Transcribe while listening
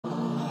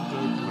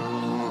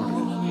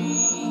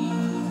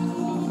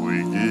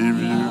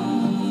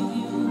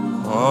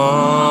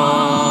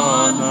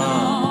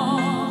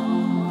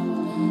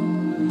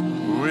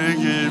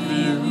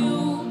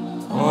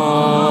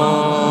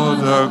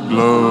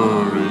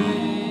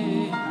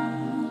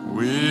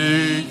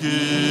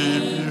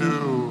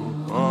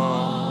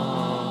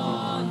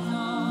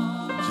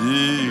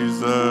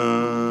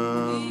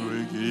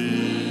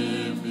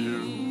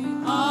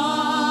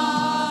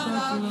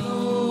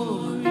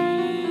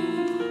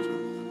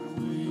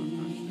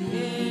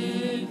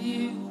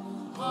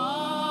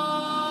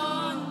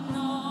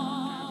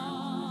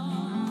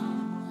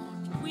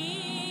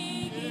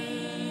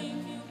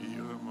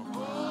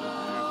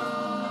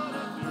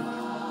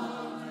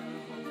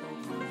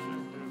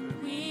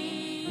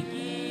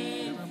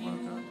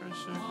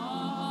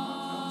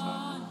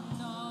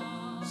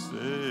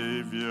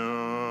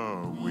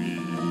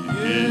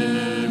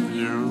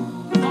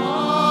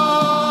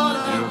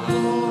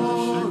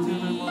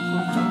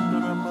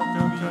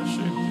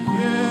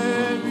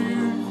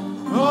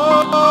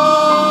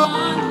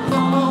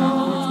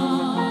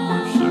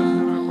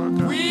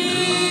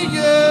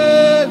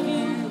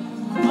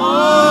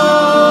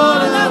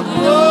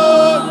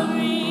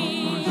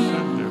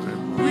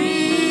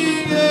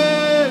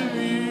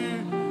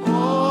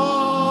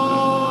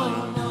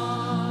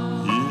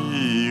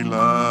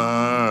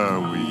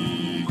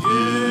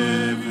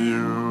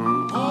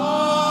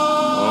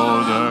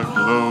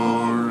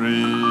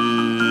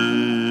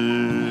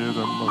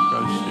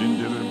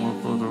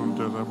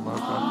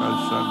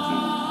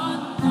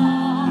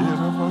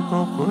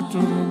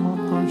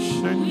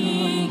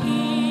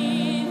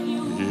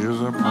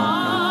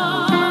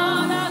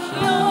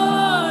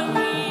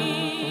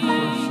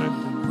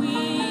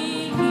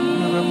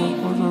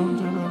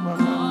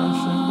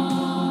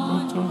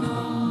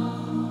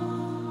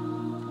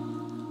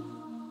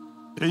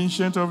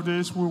Ancient of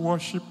days, we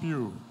worship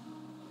you.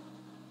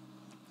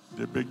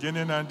 The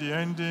beginning and the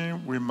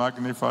ending, we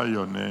magnify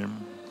your name.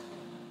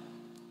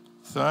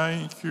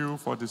 Thank you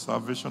for the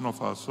salvation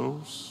of our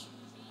souls.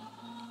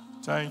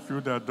 Thank you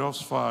that thus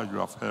far you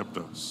have helped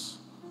us.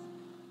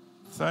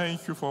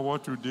 Thank you for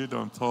what you did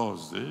on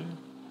Thursday.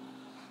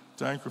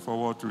 Thank you for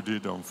what you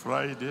did on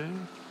Friday.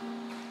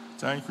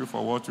 Thank you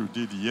for what you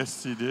did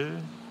yesterday.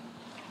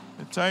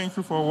 And thank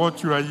you for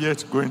what you are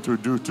yet going to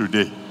do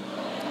today.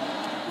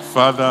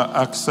 Father,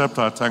 accept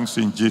our thanks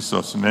in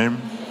Jesus'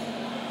 name.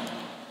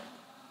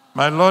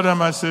 My Lord and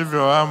my Savior,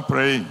 I'm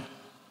praying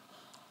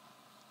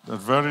that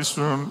very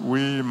soon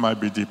we might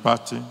be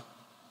departing,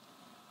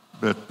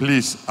 but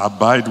please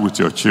abide with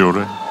your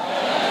children.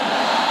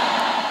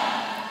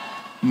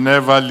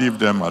 Never leave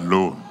them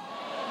alone.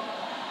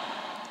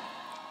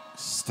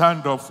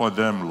 Stand up for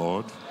them,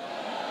 Lord.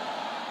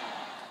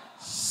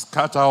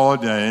 Scatter all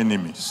their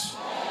enemies.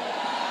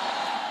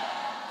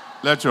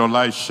 Let your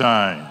light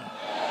shine.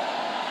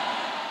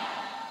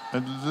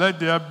 And let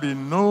there be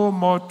no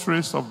more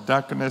trace of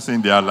darkness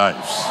in their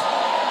lives.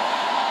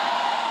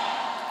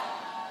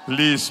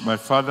 Please, my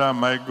Father,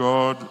 my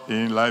God,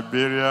 in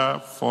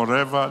Liberia,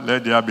 forever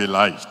let there be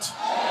light.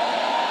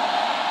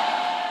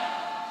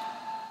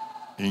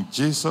 In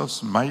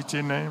Jesus'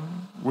 mighty name,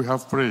 we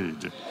have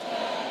prayed.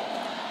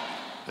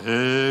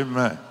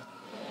 Amen.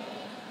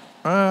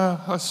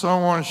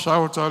 Someone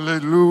shout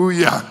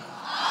hallelujah.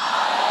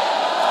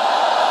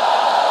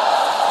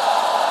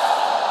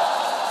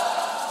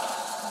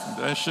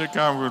 Then shake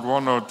hands with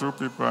one or two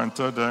people and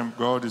tell them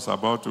God is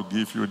about to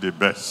give you the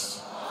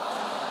best.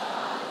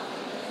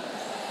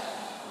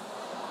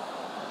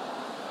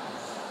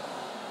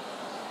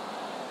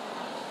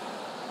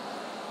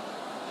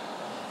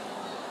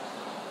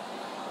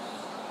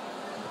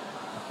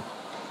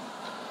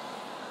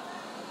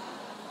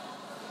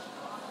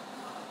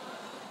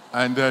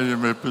 And then you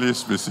may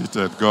please be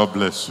seated. God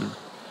bless you.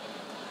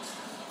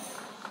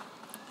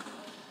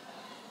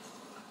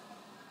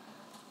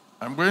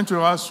 I'm going to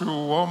ask you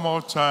one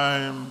more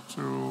time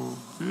to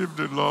give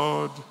the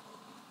Lord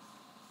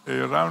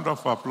a round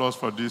of applause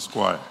for this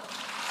choir.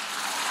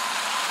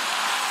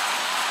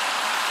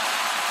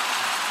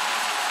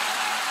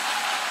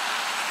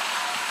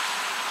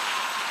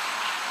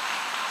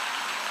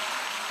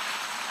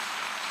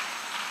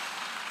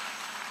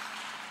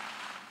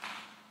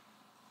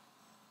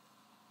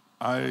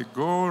 I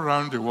go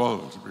around the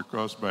world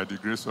because by the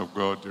grace of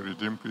God, the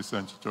Redeemed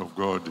Christian Church of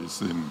God is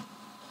in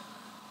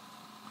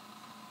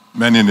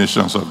many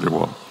nations of the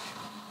world.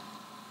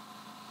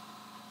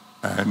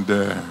 And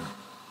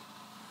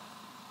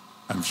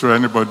I'm sure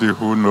anybody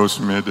who knows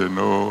me, they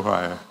know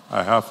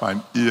I have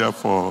an ear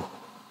for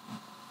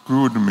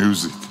good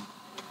music.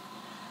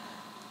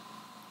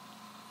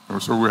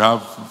 And so we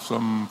have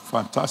some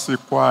fantastic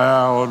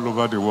choir all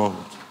over the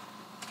world.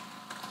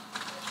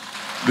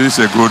 This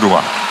is a good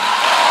one.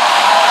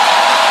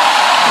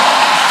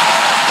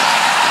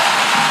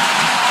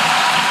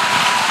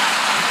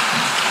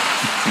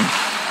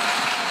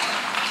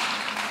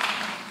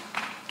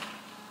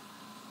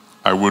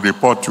 I will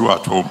report you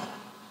at home.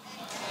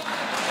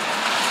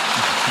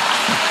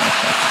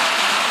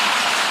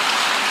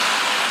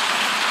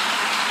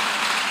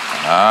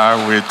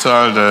 I will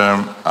tell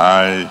them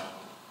I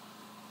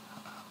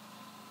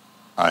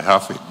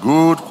have a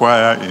good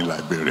choir in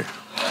Liberia.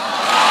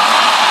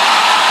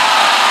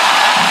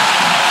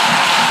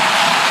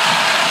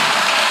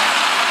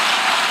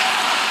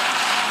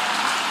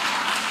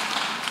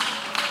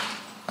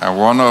 And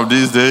one of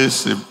these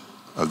days,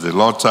 as the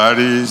Lord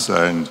tarries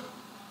and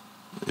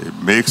it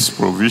makes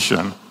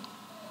provision,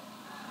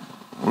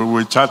 we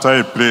will charter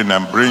a plane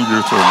and bring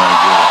you to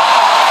Nigeria.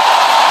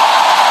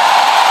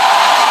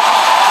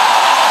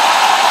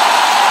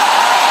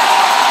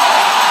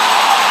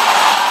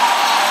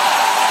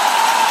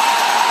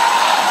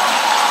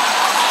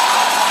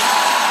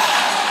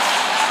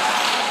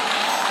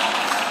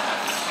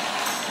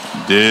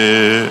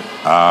 They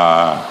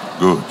are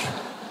good.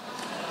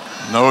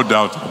 No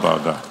doubt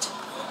about that.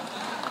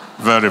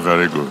 Very,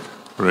 very good.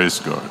 Praise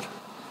God.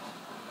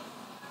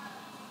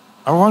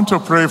 I want to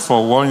pray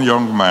for one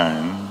young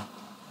man,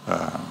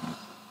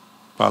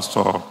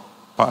 Pastor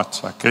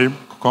Pat Akem.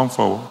 Come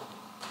forward.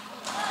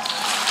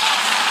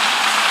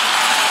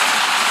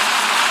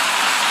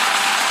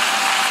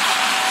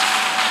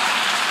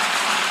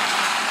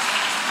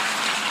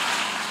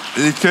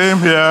 He came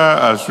here,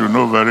 as you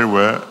know very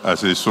well,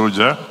 as a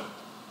soldier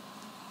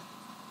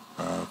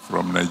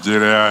from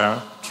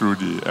Nigeria through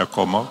the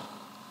ECOMOG.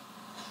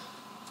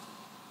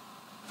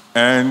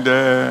 And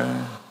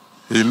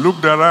he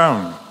looked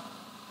around.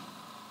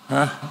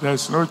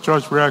 There's no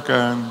church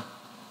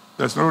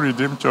there's no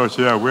Redeemed Church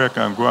here where I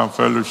can go and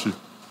fellowship.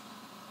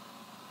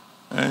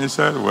 And he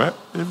said, well,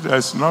 if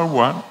there's not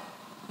one,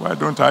 Why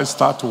don't I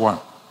start one?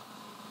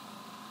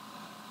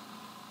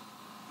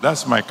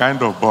 That's my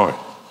kind of boy.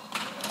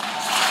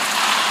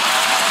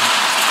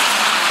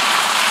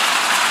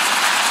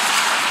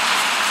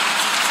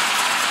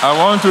 I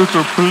want you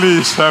to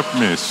please help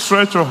me.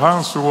 Stretch your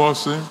hands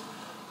towards him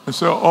and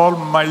say,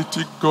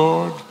 Almighty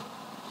God,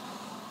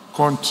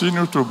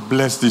 continue to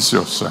bless this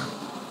your son.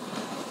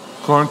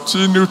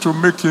 Continue to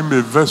make him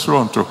a vessel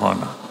unto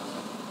honor.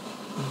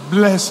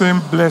 Bless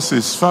him, bless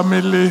his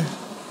family.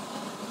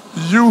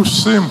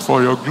 Use him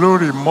for your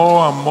glory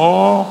more and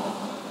more.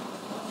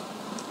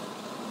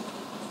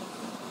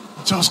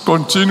 Just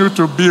continue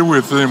to be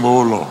with him,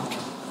 oh Lord.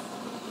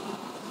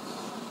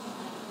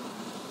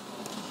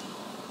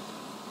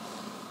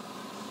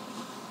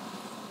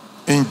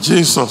 In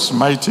Jesus'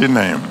 mighty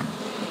name.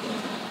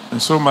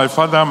 And so, my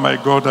Father, my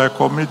God, I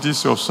commit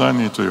this your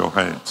son into your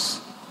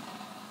hands.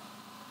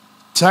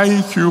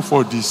 Thank you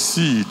for the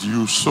seed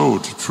you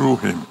sowed through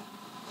him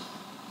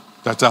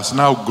that has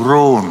now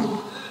grown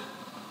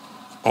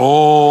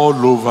all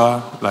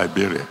over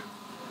Liberia.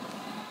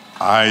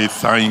 I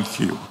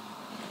thank you.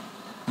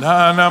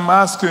 Now, and I'm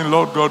asking,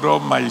 Lord God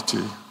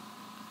Almighty,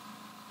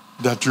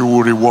 that you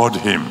will reward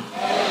him.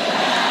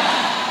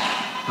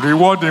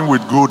 Reward him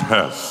with good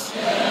health,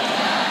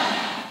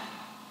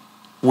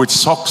 with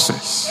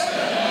success,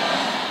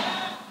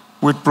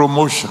 with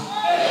promotion,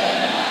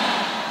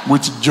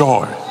 with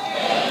joy,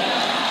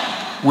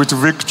 with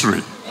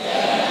victory,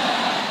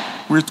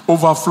 with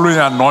overflowing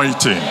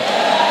anointing.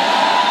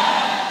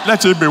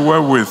 Let it be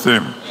well with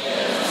him.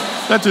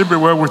 Let it be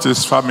well with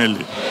his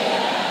family.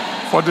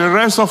 For the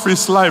rest of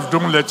his life,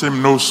 don't let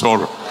him know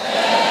sorrow.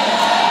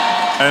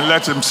 And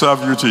let him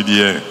serve you to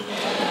the end.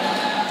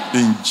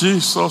 In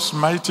Jesus'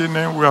 mighty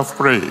name we have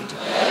prayed.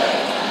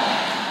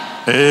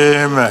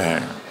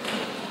 Amen.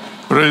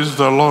 Praise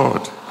the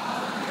Lord.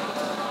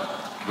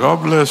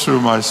 God bless you,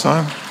 my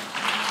son.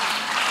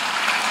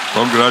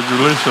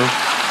 Congratulations.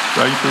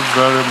 Thank you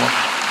very much.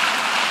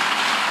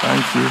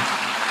 Thank you.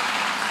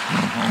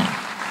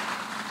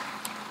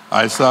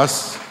 Isaiah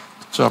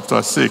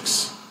chapter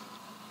 6.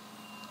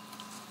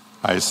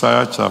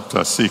 Isaiah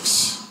chapter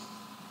 6,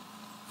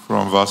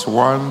 from verse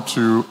 1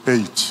 to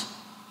 8.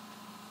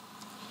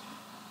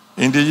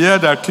 In the year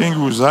that King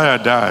Uzziah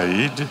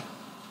died,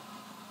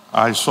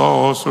 I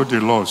saw also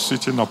the Lord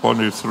sitting upon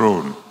a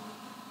throne,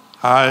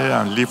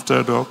 high and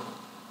lifted up,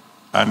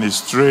 and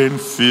his train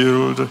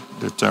filled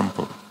the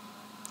temple.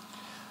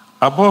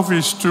 Above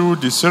his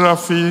stood the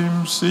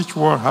seraphims, each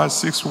one had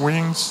 6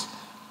 wings.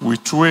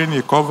 With twain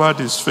he covered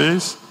his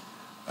face,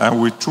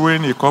 and with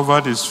twain he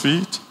covered his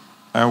feet,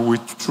 and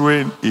with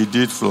twain he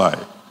did fly.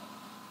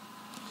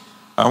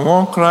 And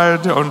one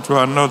cried unto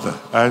another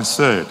and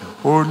said,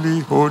 Holy,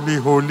 holy,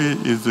 holy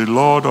is the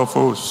Lord of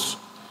hosts.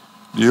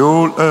 The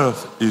whole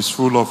earth is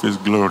full of his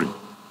glory.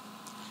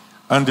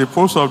 And the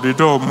post of the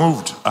door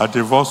moved at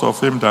the voice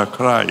of him that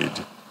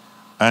cried,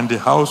 and the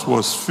house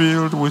was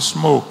filled with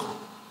smoke.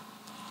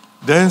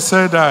 Then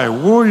said I,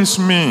 Woe is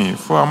me,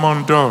 for I am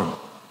undone,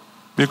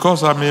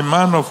 because I am a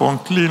man of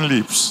unclean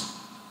lips,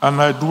 and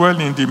I dwell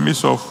in the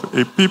midst of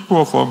a people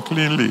of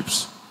unclean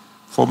lips,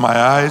 for my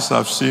eyes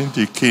have seen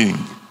the King,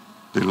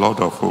 the Lord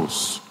of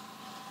hosts.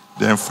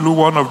 Then flew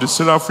one of the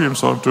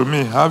seraphims unto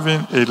me,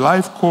 having a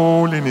live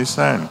coal in his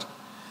hand,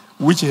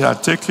 which he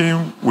had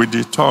taken with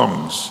the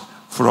tongues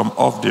from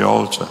off the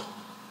altar.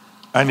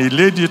 And he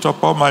laid it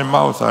upon my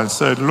mouth and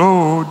said,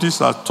 Lo, this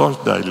hath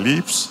touched thy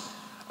lips,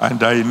 and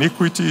thy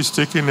iniquity is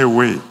taken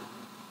away,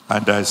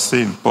 and thy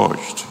sin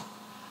purged.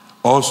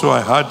 Also I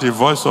heard the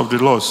voice of the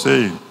Lord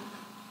saying,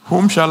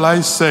 Whom shall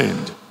I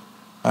send,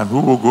 and who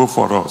will go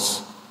for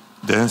us?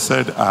 Then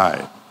said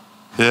I,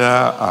 Here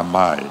am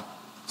I,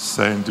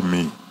 send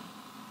me.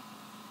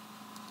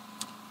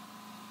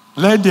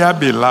 Let there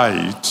be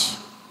light.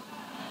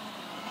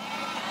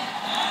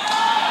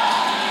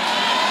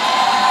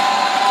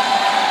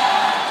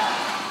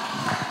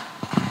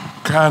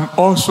 Can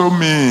also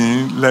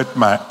mean, let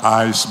my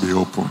eyes be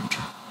opened.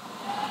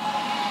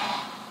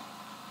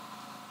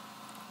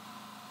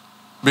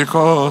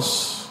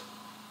 Because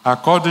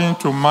according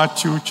to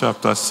Matthew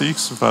chapter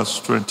 6,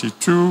 verse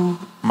 22,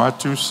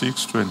 Matthew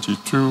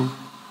 6:22,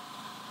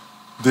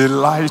 the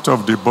light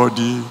of the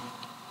body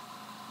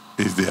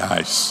is the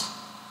eyes.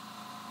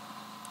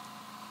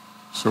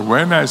 So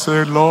when I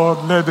say,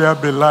 Lord, let there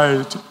be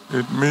light,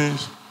 it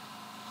means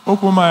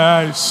open my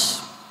eyes.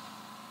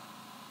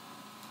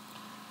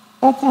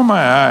 Open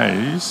my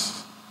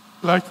eyes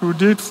like you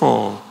did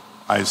for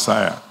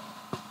Isaiah.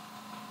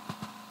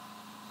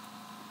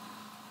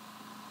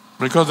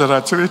 Because there are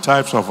 3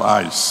 types of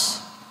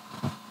eyes.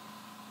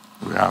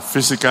 We have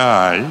physical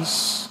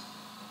eyes.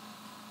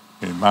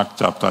 In Mark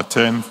chapter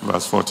 10,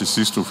 verse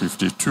 46 to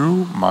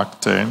 52,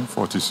 Mark 10,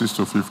 46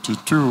 to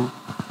 52,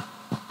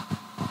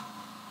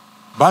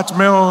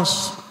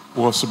 Bartimaeus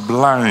was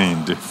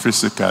blind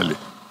physically.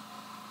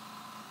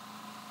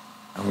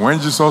 And when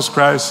Jesus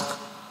Christ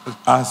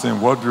asked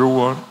him, what do you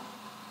want?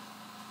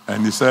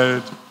 And he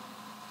said,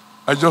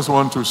 I just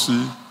want to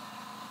see.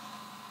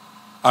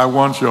 I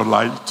want your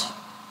light.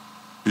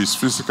 his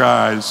physical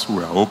eyes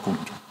were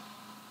opened.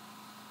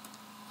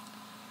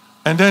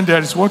 And then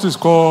there is what is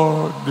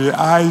called the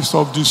eyes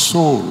of the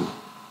soul.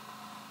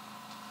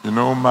 You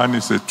know, man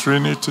is a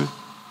trinity: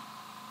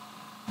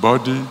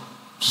 body,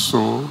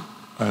 soul,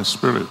 and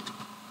spirit.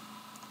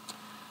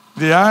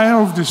 The eye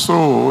of the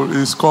soul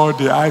is called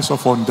the eyes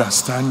of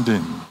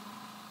understanding.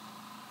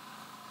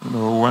 You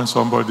know, when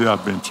somebody has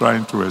been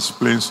trying to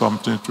explain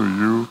something to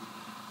you,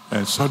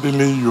 and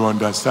suddenly you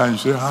understand, you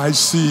say, I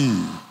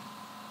see.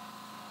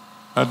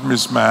 That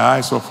means my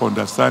eyes of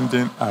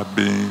understanding have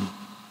been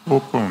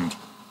opened.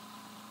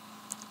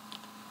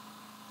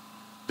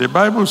 The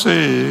Bible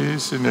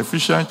says in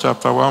Ephesians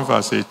chapter 1,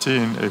 verse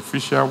 18,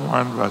 Ephesians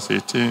 1, verse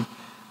 18,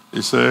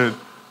 it said,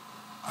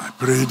 I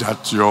pray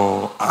that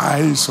your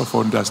eyes of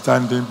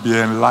understanding be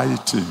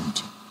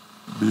enlightened,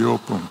 be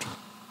opened.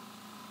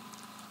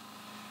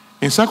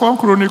 In 2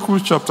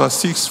 Chronicles chapter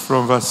 6,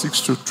 from verse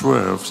 6 to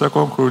 12, 2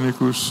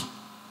 Chronicles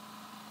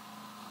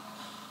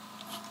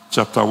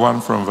chapter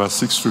 1, from verse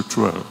 6 to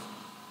 12,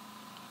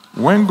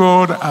 when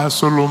God asked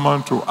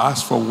Solomon to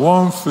ask for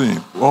one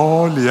thing,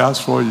 all he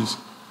asked for is,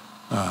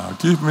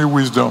 give me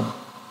wisdom,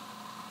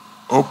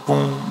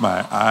 open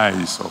my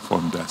eyes of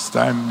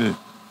understanding.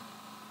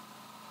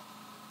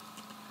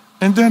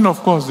 And then, of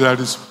course, there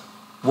is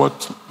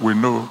what we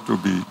know to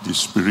be the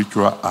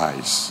spiritual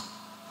eyes.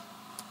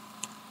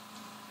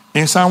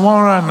 In Psalm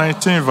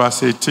 119,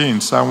 verse 18,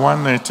 Psalm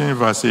 119,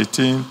 verse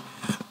 18,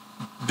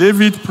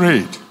 David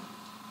prayed.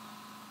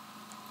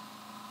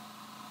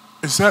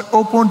 He said,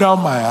 open down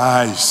my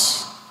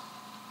eyes,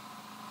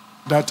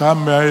 that I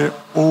may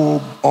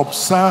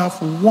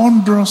observe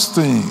wondrous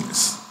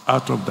things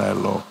out of thy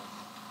law.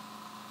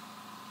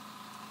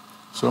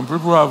 Some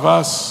people have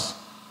asked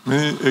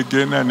me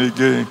again and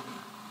again,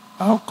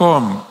 how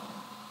come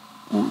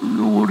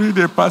you read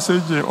a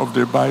passage of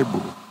the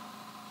Bible?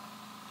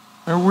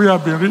 And we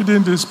have been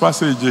reading this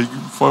passage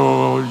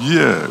for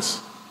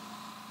years.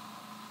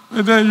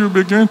 And then you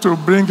begin to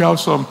bring out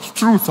some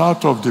truth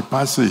out of the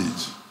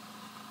passage.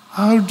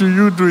 How do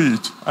you do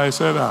it? I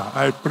said,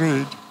 I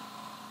prayed.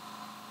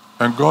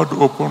 And God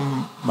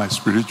opened my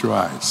spiritual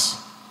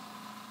eyes.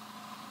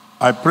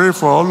 I pray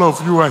for all of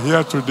you who are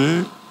here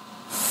today.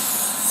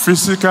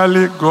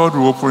 Physically, God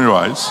will open your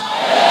eyes.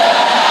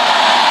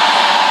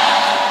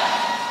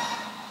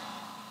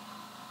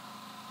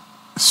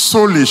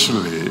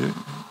 Soulishly,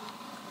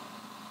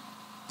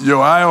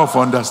 your eye of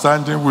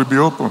understanding will be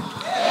opened.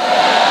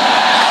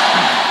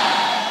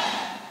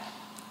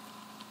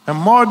 And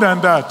more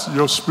than that,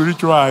 your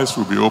spiritual eyes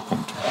will be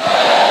opened.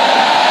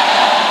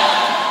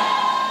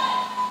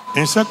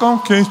 In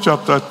 2 Kings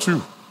chapter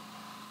 2,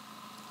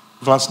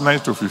 verse 9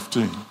 to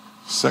 15,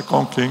 2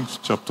 Kings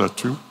chapter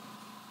 2,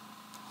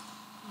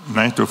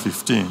 9 to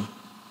 15,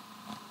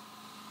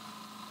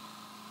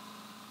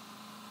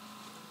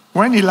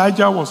 when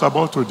Elijah was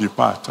about to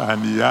depart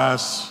and he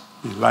asked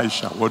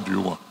Elisha, what do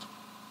you want?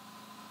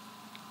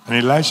 And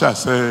Elisha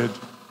said,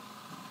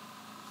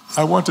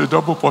 I want a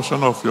double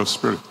portion of your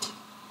spirit.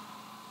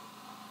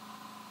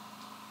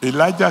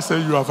 Elijah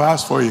said, you have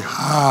asked for a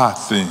hard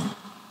thing.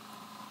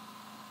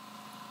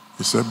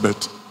 He said,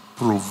 but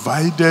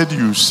provided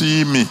you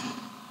see me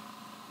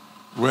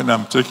when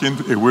I'm taken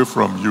away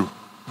from you,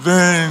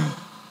 then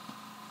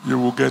you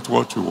will get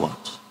what you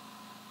want.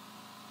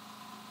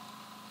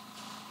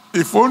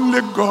 If only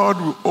God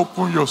will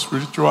open your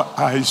spiritual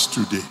eyes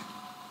today,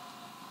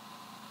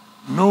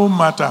 no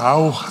matter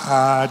how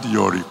hard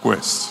your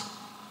request,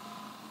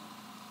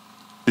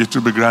 it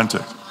will be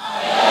granted.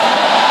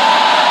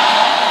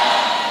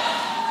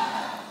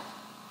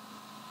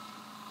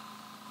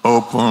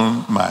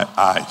 Open my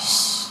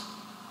eyes.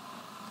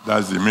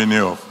 That's the meaning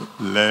of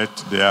let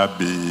there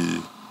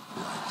be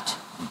light.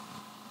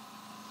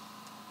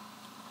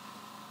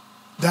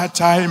 That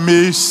I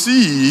may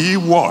see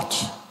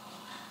what?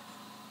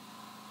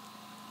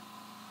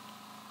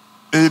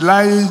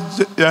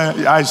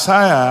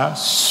 Isaiah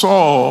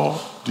saw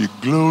the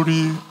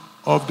glory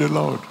of the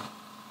Lord.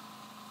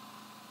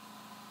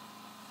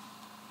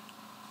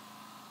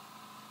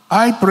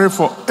 I pray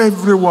for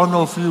every one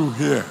of you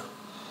here.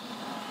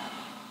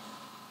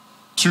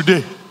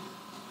 Today,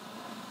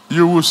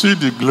 you will see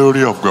the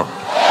glory of God.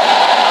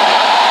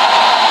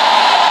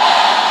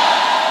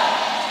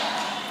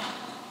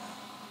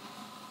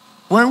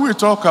 When we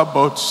talk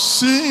about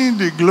seeing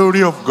the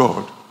glory of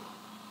God,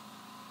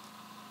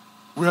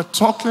 we are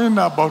talking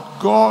about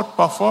God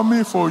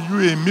performing for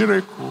you a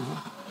miracle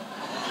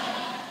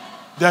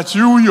that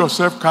you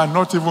yourself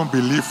cannot even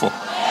believe for.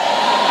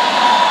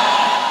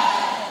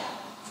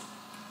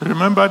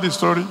 Remember the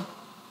story?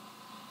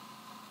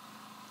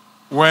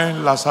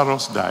 When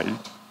Lazarus died,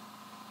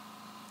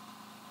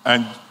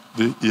 and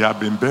he had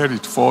been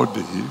buried 4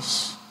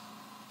 days,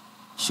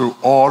 so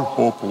all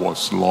hope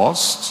was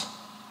lost.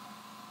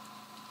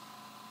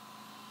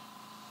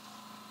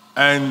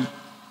 And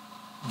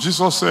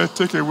Jesus said,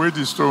 take away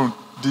the stone.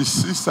 The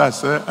sister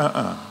said,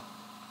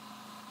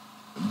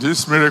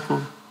 This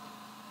miracle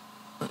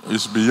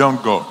is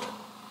beyond God.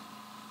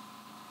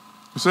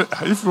 He said,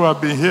 if you have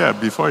been here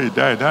before he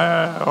died,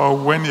 or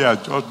when he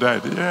had just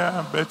died,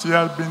 yeah, but he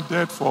has been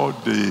dead 4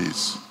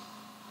 days.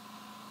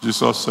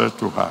 Jesus said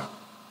to her,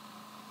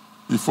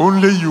 if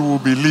only you will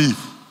believe,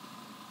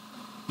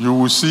 you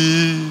will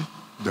see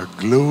the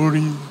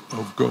glory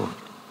of God.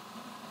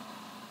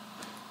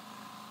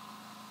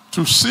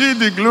 To see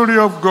the glory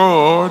of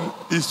God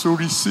is to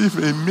receive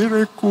a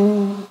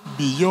miracle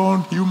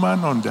beyond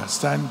human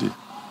understanding.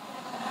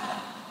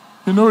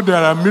 You know, there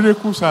are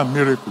miracles and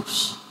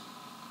miracles.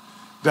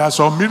 There are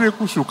some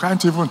miracles you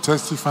can't even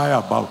testify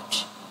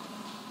about.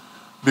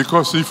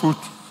 Because if you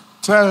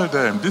tell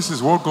them this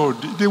is what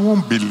God did, they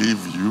won't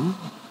believe you.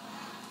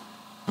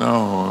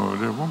 No,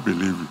 they won't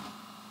believe you.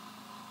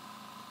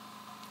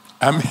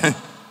 I mean,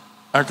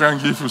 I can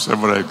give you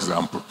several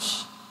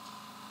examples.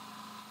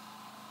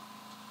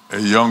 A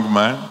young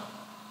man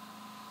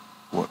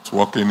was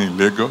working in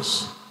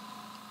Lagos,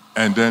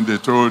 and then they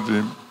told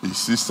him his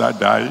sister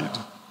died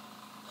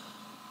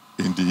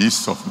in the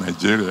east of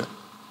Nigeria.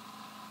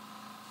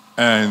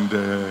 And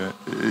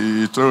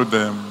he told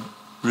them,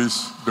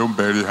 please don't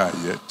bury her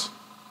yet.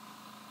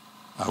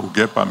 I will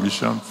get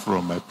permission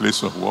from my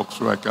place of work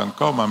so I can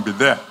come and be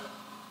there.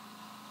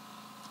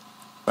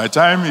 By the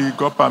time he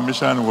got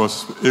permission and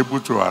was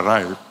able to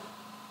arrive,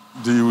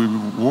 the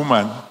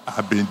woman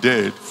had been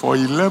dead for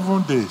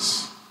 11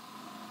 days.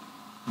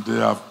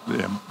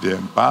 They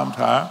embalmed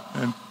her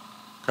and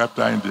kept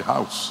her in the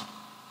house.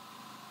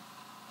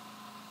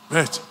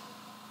 But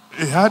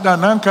he had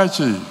an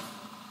handkerchief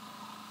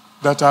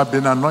that had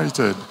been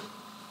anointed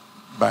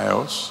by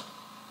us,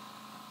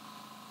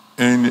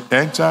 and he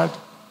entered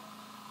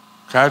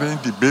carrying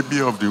the baby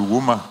of the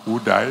woman who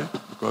died,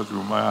 because the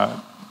woman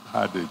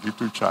had a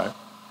little child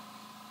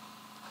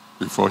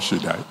before she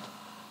died.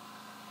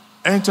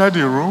 Entered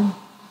the room,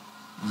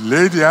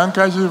 laid the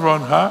handkerchief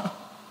on her,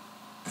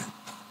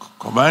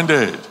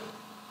 commanded,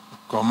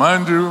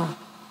 command you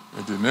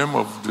in the name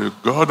of the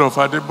God of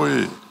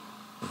Adeboye,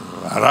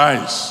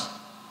 arise.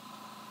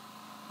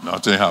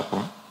 Nothing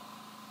happened.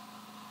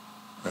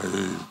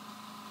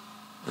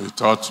 He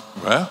thought,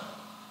 well,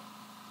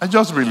 I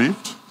just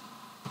believed.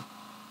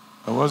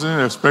 I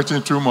wasn't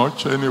expecting too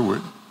much anyway.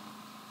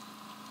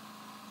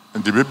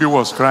 And the baby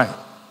was crying.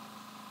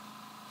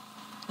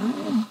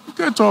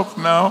 Get up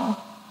now.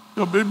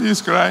 Your baby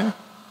is crying.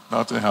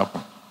 Nothing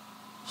happened.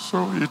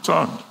 So he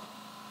turned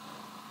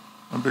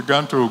and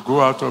began to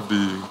go out of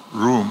the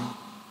room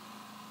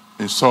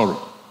in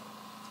sorrow.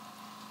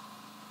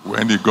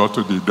 When he got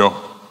to the door,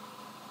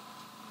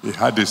 he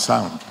heard a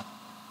sound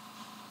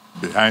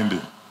behind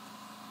him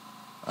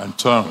and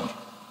turned,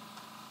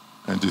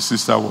 and the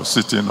sister was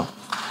sitting up.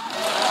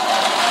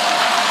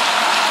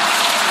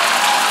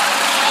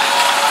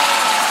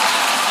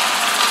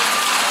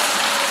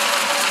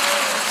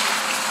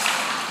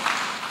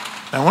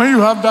 And when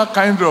you have that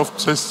kind of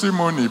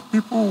testimony,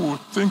 people will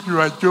think you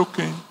are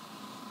joking.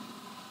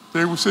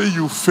 They will say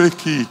you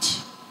fake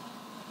it.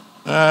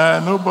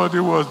 Nobody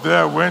was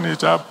there when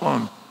it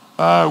happened.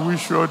 Are we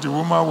sure the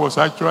woman was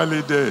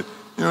actually dead?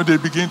 You know, they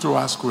begin to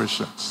ask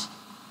questions.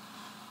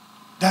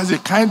 There's a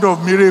kind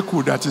of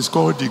miracle that is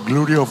called the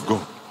glory of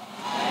God.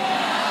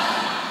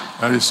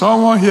 There is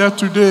someone here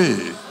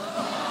today.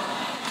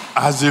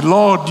 As the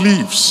Lord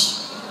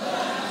lives,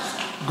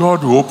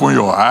 God will open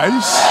your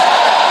eyes,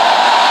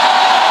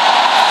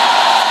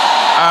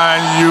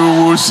 and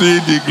you will see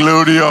the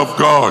glory of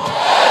God.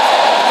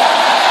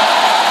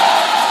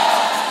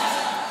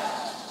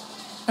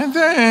 And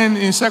then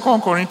in 2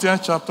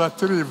 Corinthians chapter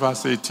 3,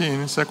 verse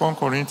 18, 2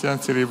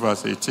 Corinthians 3,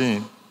 verse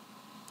 18,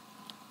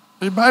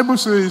 the Bible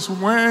says,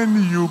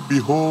 when you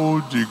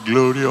behold the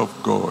glory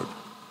of God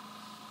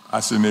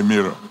as in a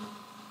mirror,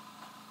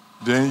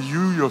 then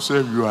you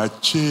yourself, you are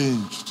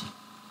changed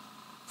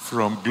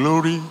from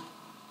glory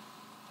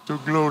to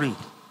glory.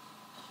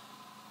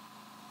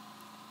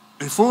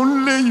 If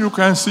only you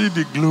can see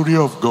the glory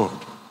of God,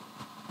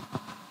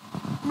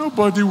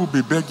 nobody will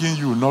be begging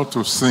you not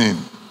to sin.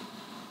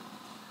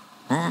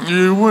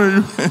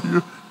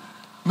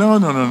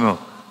 No.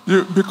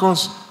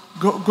 Because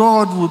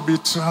God will be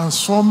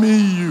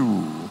transforming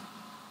you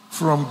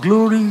from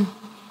glory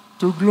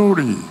to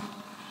glory.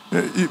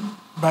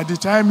 By the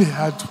time he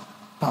had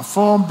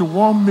performed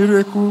one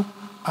miracle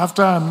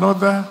after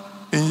another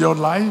in your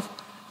life,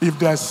 if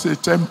there's a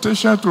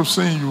temptation to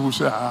sin, you will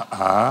say,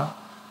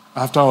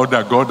 after all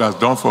that God has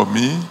done for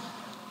me,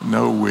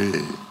 no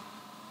way.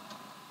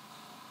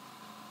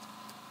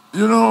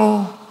 You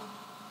know,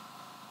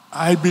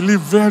 I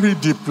believe very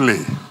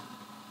deeply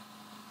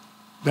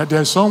that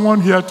there's someone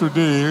here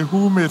today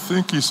who may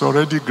think he's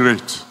already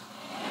great.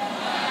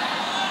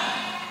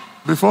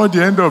 Before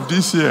the end of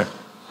this year,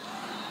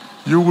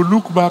 you will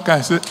look back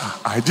and say,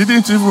 I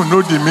didn't even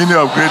know the meaning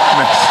of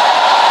greatness.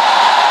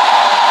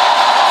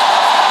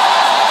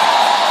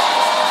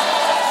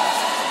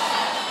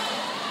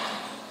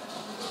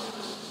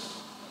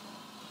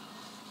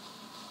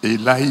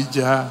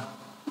 Elijah,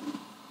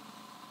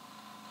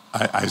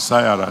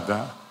 Isaiah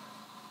rather,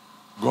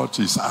 got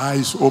his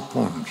eyes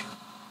opened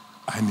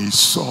and he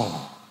saw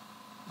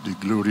the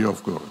glory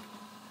of God.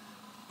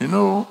 You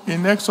know,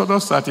 in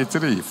Exodus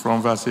 33,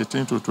 from verse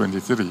 18 to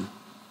 23,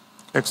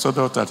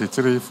 Exodus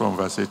 33, from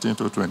verse 18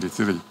 to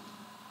 23,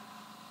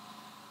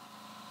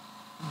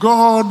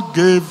 God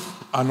gave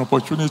an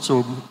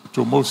opportunity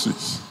to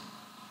Moses.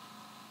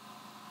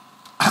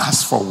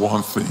 Ask for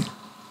one thing.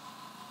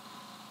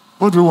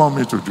 What do you want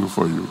me to do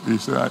for you? He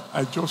said,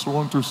 I just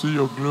want to see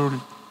your glory.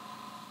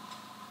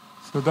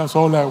 So that's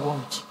all I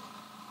want.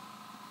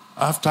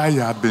 After he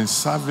had been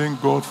serving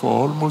God for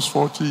almost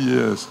 40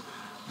 years,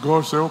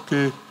 God said,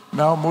 okay,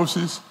 now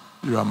Moses,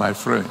 you are my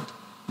friend.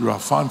 You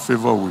have found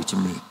favor with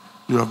me.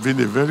 You have been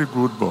a very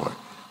good boy.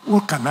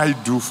 What can I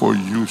do for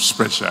you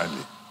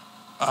specially?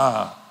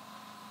 I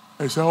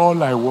said,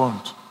 all I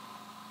want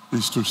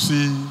is to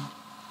see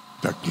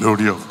the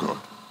glory of God.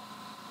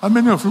 How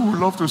many of you would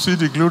love to see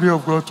the glory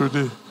of God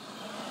today?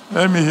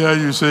 Let me hear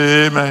you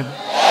say amen.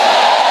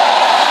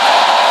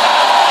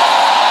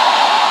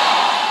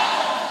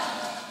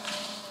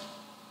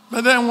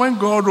 But then when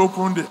God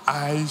opened the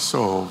eyes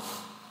of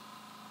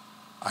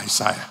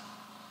Isaiah,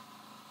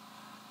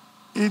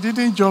 he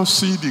didn't just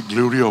see the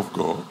glory of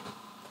God.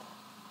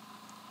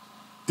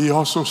 He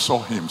also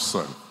saw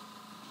himself.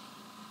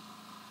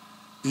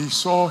 He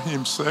saw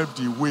himself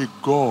the way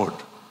God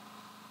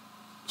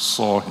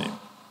saw him.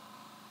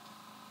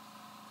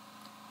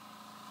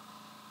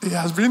 He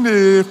has been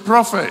a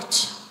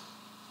prophet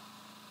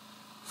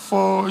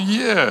for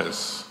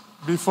years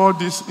before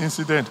this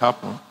incident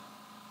happened.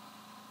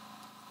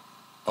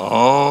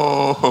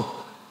 Oh,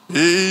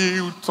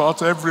 he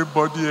thought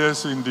everybody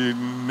else in the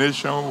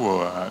nation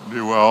they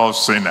were all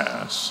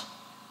sinners.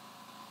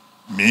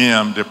 Me,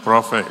 I'm the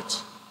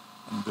prophet.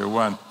 I'm the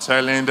one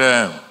telling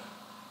them,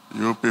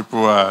 you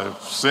people are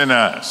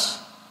sinners.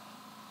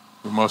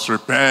 You must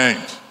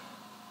repent.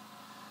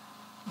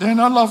 Then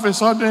all of a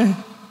sudden,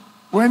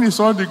 when he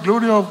saw the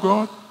glory of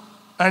God,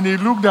 and he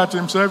looked at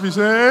himself, he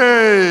said,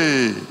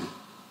 hey,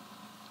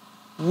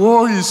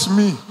 woe is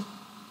me.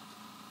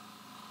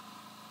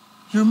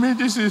 You mean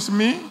this is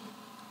me?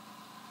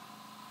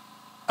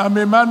 I'm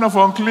a man of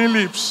unclean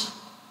lips,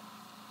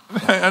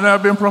 and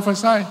I've been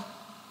prophesying.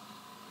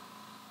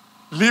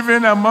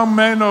 Living among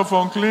men of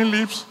unclean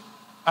lips,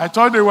 I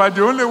thought they were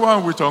the only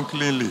one with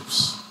unclean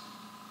lips.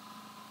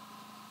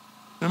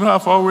 You know,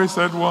 I've always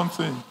said one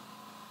thing.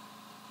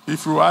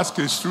 If you ask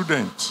a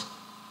student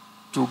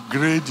to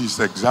grade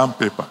his exam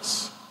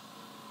papers,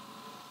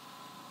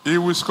 he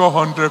will score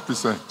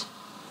 100%.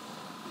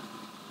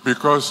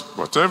 Because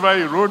whatever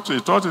he wrote, he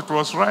thought it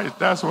was right.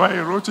 That's why he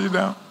wrote it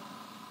down.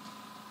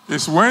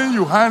 It's when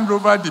you hand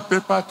over the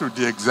paper to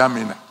the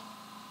examiner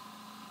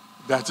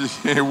that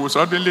he will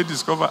suddenly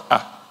discover,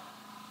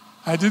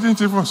 I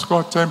didn't even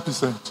score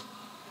 10%.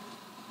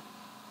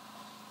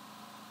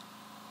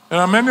 There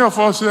are many of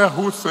us here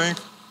who think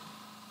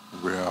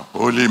we are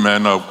holy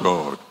men of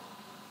God,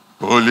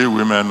 holy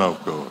women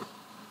of God.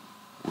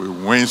 We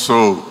win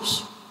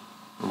souls.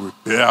 We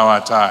pay our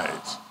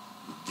tithes.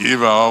 We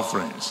give our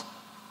offerings.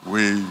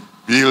 We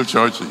build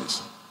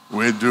churches.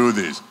 We do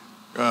this.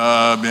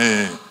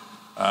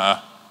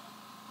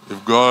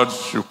 If God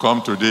should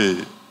come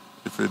today,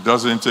 if he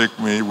doesn't take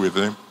me with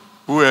him,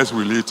 who else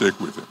will he take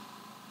with him?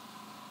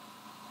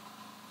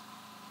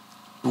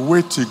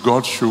 Wait till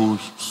God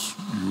shows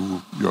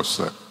you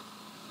yourself.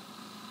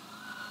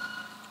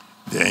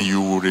 Then you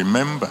will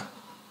remember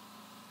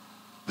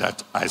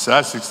that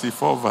Isaiah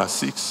 64 verse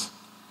 6,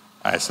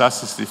 Isaiah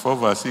 64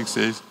 verse 6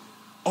 says,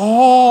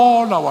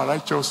 all our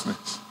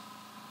righteousness,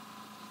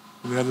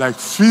 they're like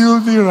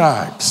filthy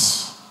rags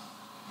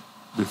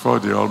before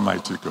the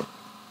Almighty God.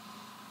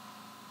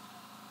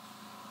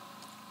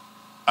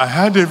 I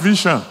had a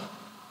vision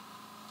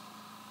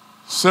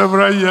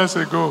several years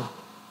ago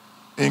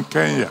in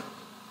Kenya.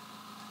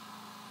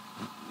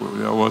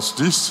 There was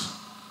this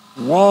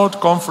world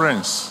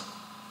conference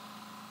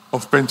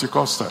of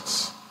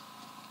Pentecostals,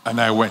 and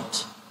I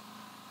went.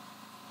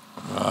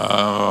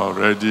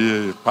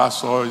 Already a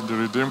pastor in the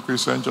Redeemed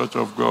Christian Church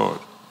of God,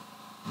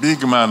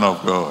 big man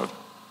of God.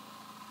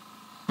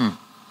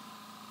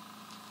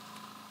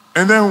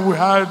 And then we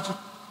had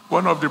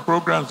one of the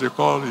programs they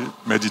call it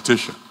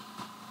meditation.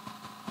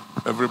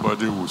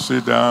 Everybody will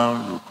sit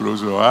down, you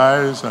close your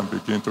eyes and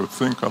begin to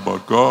think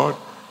about God.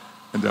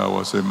 And there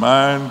was a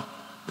man,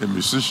 a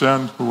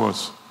musician, who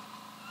was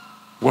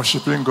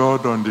worshiping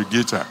God on the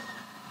guitar.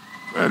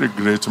 Very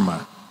great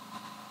man.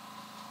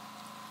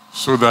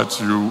 So that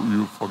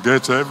you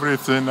forget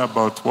everything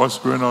about what's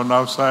going on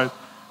outside,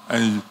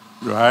 and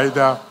you're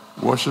either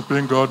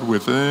worshiping God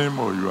with him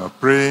or you are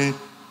praying.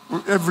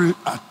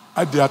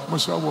 The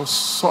atmosphere was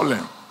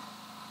solemn.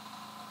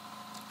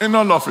 And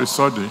all of a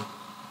sudden,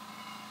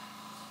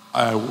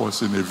 I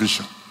was in a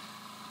vision.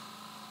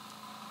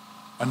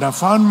 And I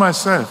found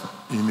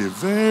myself in a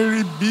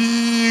very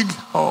big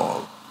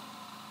hall,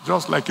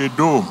 just like a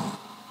dome,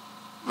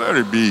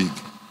 very big.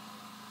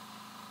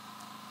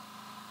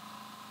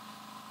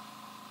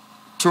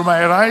 To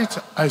my right,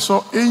 I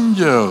saw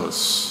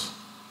angels,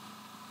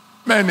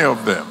 many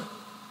of them.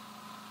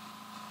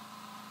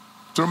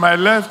 To my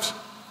left,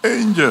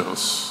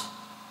 angels.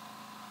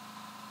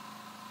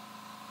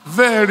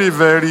 Very,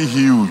 very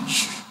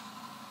huge.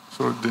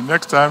 So the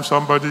next time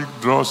somebody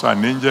draws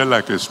an angel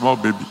like a small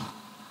baby,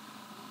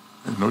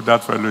 you know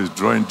that fellow is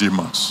drawing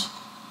demons.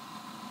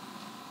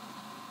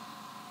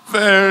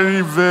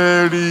 Very,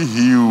 very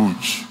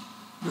huge.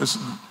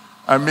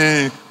 I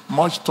mean,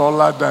 much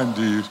taller than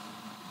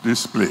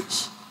this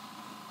place.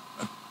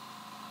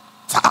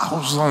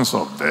 Thousands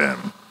of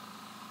them.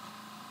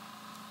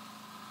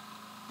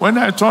 When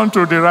I turn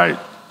to the right,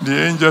 the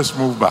angels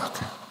move back.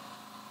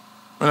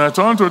 When I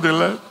turn to the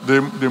left,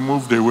 they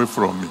moved away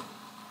from me.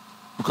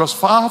 Because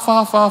far,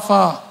 far, far,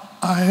 far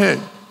ahead,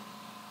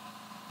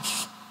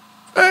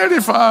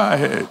 very far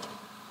ahead,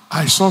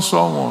 I saw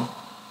someone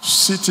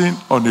sitting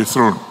on a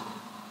throne.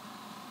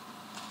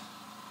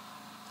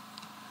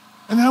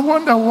 And I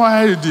wonder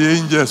why the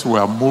angels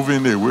were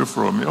moving away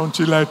from me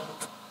until I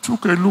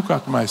took a look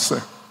at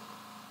myself.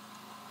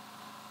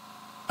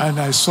 And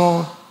I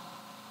saw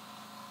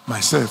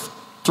myself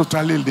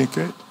totally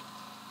naked.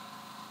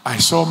 I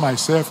saw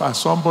myself as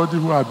somebody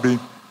who had been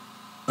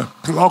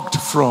plucked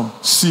from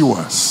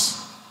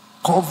sewers,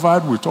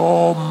 covered with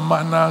all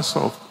manners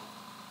of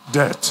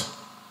dirt.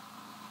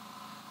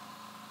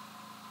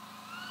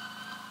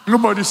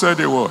 Nobody said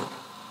a word.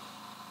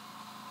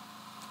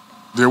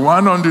 The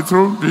one on the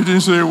throne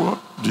didn't say a word.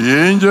 The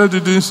angel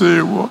didn't say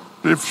a word.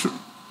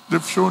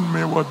 They've shown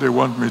me what they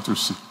want me to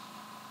see.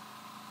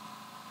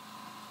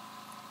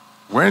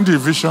 When the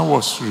vision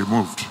was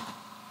removed,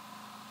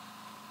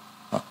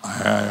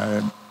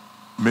 I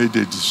made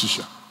a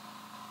decision.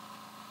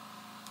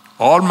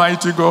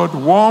 Almighty God,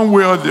 one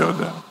way or the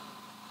other,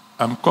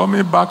 I'm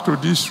coming back to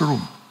this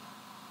room,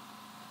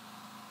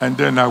 and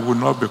then I will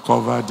not be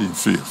covered in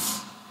filth.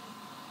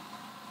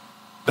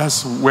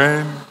 That's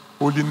when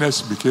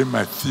holiness became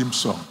my theme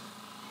song.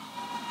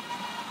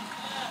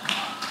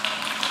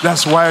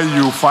 That's why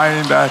you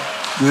find that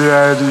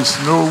there is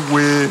no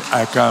way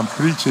I can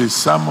preach a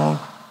sermon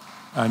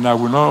and I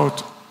will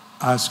not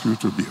ask you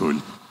to be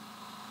holy.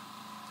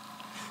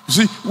 You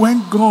see,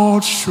 when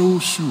God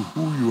shows you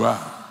who you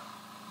are,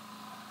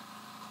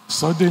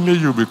 suddenly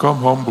you become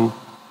humble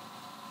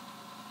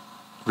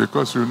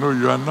because you know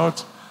you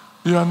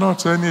are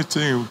not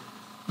anything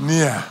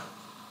near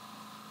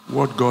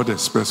what God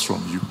expects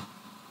from you.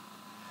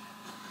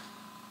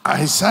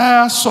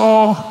 Isaiah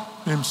saw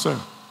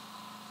himself.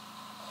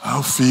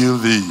 How feel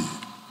thee?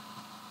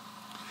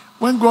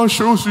 When God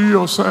shows you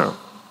yourself,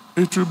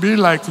 it will be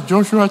like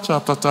Joshua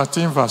chapter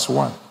 13 verse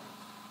 1.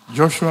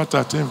 Joshua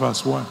 13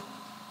 verse 1.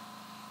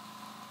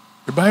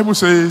 The Bible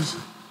says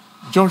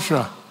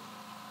Joshua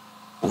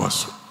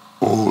was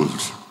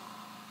old.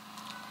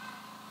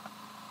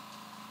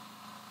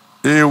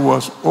 He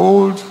was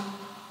old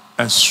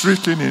and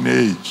stricken in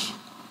age.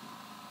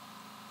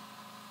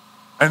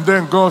 And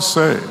then God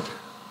said,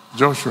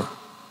 Joshua,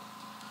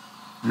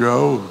 you are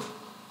old.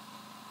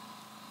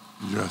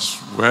 You are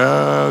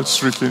well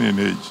stricken in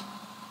age.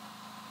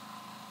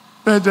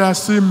 But there are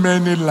still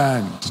many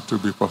land to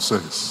be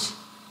possessed.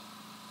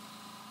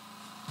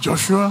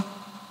 Joshua,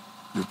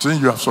 you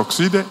think you have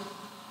succeeded?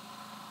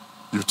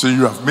 You think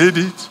you have made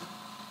it?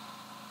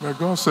 But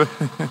God said,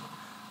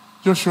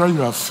 Joshua,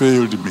 you have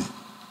failed me.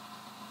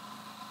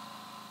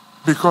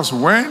 Because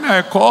when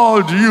I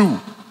called you,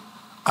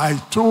 I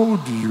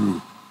told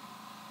you,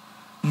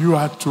 you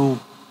are to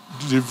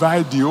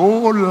divide the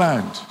whole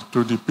land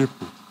to the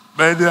people.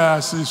 But there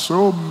are still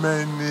so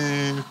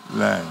many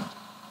land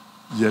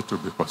yet to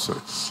be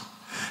possessed.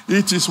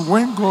 It is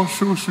when God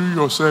shows you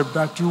yourself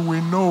that you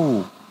will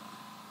know.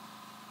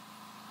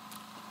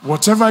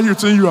 Whatever you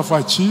think you have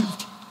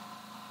achieved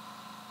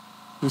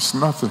is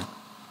nothing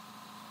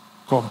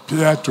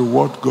compared to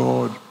what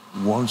God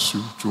wants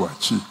you to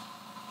achieve.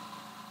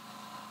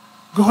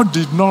 God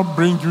did not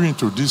bring you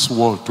into this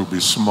world to be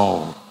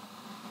small.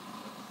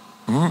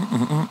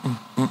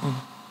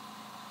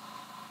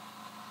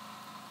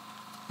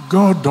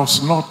 God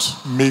does not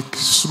make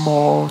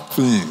small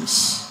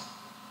things.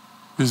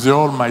 He's the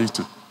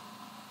Almighty.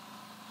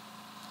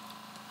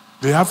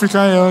 The African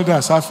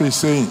elders have a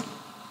saying,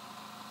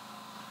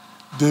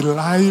 the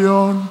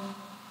lion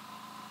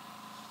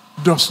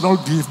does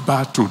not give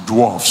birth to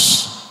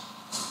dwarfs.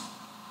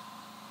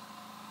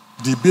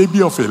 The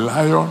baby of a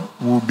lion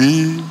will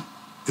be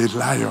a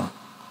lion.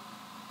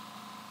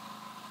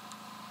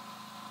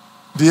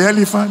 The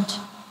elephant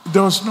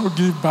does not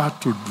give birth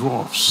to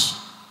dwarfs.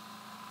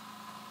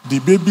 The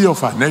baby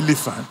of an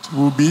elephant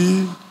will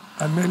be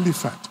an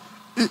elephant.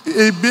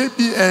 A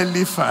baby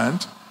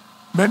elephant,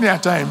 many a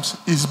times,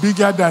 is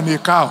bigger than a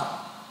cow.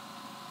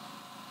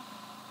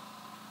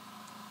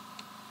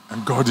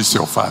 And God is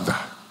your Father.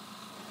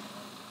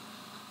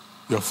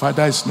 Your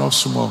Father is not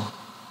small.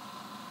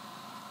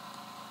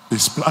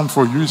 His plan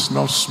for you is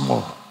not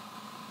small.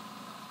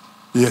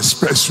 He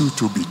expects you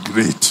to be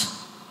great.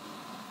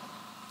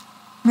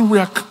 You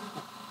know,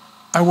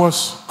 I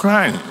was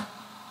crying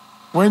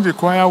when the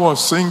choir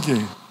was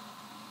singing,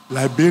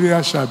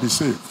 Liberia shall be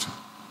saved.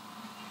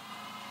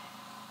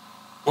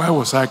 Why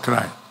was I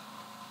crying?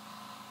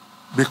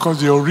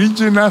 Because the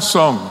original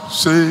song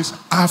says,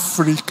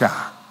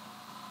 Africa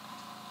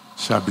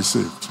shall be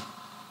saved.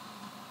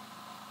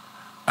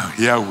 And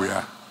here we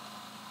are.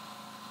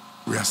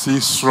 We are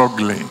still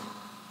struggling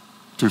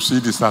to see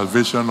the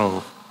salvation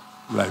of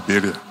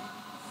Liberia.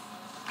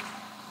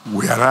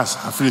 Whereas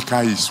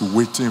Africa is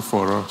waiting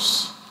for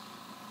us.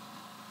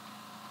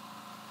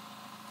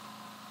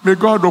 May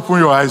God open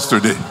your eyes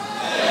today.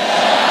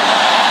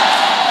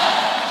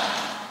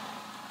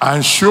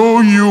 And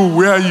show you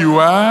where you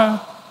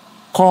are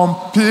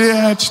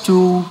compared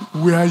to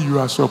where you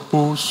are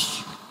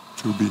supposed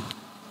to be.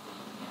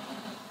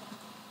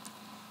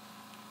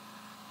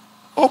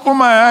 Open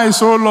my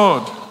eyes, O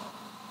Lord,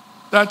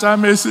 that I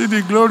may see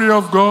the glory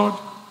of God,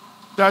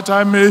 that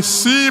I may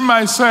see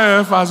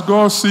myself as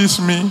God sees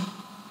me,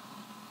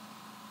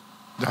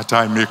 that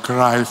I may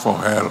cry for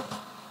help.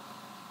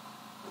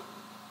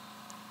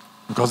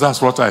 Because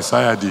that's what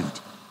Isaiah did.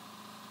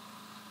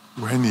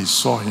 When he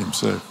saw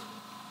himself,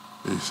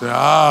 he said,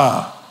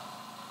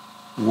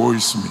 woe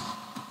is me.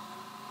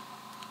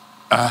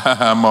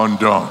 I'm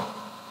undone.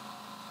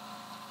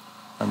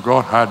 And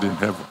God heard in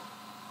heaven.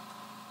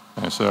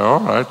 And he said, all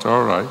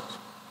right.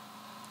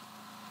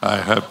 I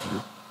help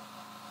you.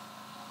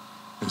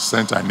 He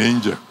sent an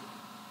angel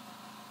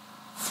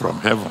from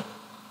heaven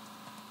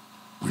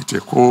with a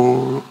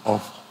coal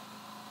of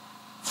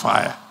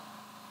fire.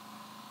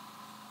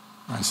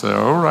 I said,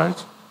 all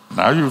right.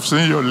 Now you've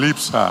seen your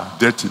lips are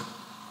dirty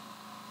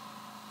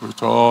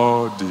with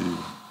all the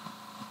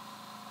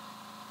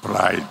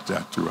pride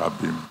that you have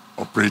been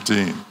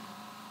operating in.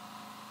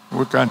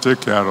 We can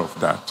take care of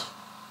that.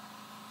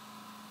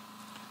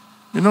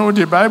 You know,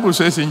 the Bible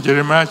says in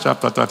Jeremiah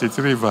chapter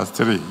 33, verse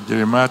 3,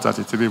 Jeremiah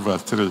 33,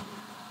 verse 3, it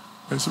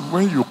says,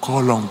 when you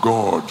call on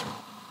God,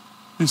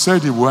 he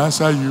said he will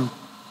answer you.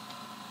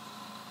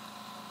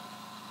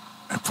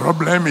 The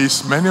problem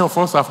is many of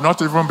us have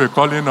not even been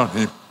calling on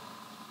him.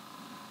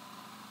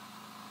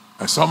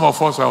 And some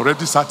of us are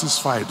already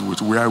satisfied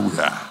with where we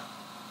are.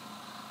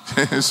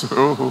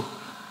 So,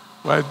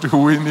 why do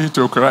we need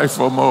to cry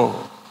for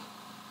more?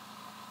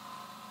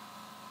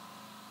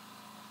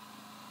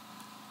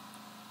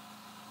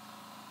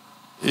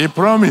 He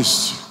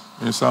promised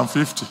in Psalm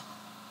 50,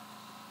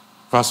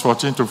 verse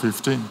 14 to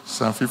 15.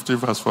 Psalm 50,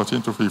 verse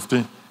 14 to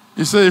 15.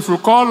 He said, if you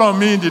call on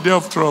me in the day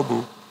of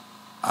trouble,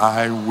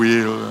 I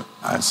will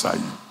answer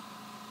you.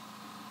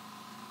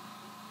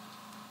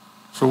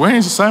 So when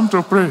it's time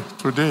to pray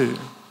today,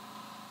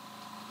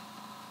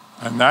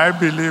 and I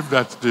believe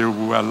that they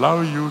will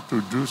allow you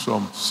to do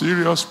some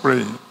serious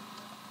praying,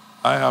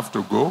 I have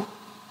to go.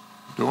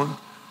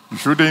 You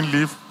shouldn't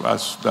leave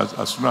as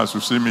soon as you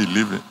see me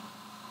leaving.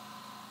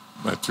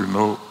 But you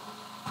know,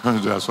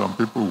 there are some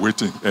people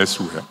waiting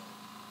elsewhere.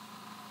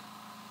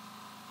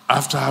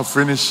 After I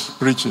finish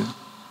preaching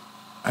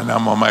and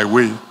I'm on my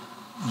way,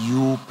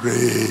 you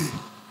pray.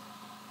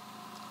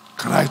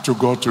 Cry to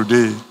God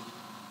today.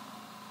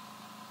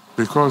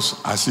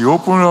 Because as you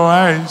open your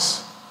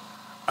eyes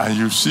and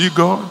you see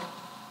God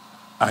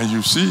and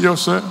you see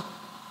yourself,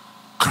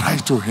 cry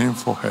to him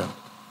for help.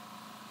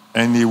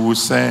 And he will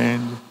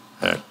send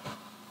help.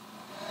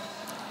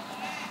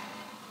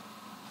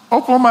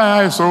 Open my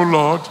eyes, O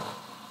Lord,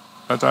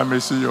 that I may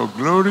see your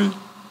glory,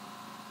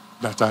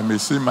 that I may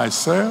see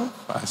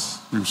myself as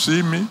you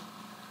see me,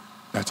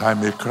 that I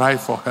may cry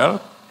for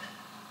help,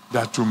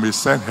 that you may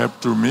send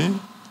help to me,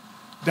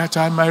 that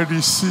I might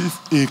receive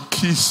a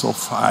kiss of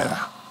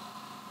fire.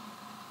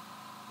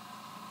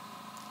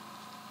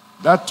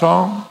 That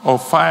tongue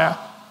of fire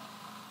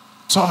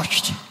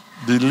touched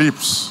the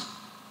lips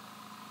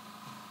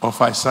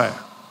of Isaiah.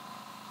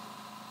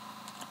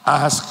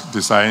 Ask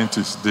the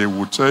scientists, they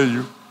will tell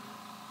you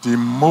the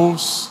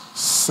most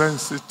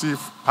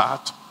sensitive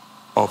part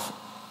of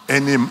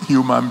any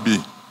human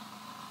being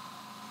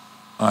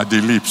are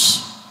the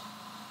lips.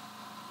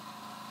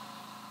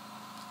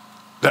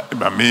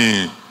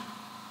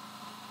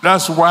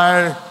 That's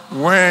why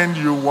when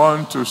you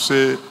want to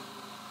say,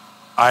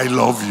 I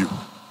love you,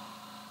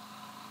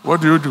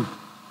 what do?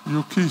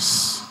 You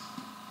kiss.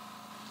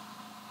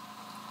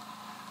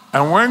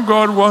 And when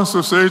God wants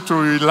to say to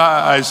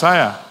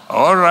Isaiah,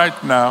 all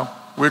right now,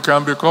 we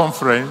can become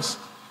friends,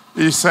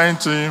 he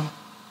sent him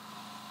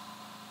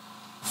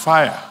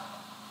fire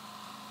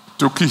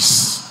to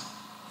kiss.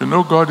 You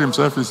know, God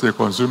himself is a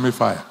consuming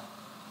fire.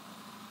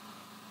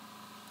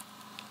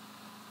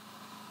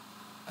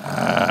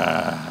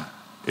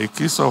 A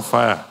kiss of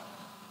fire.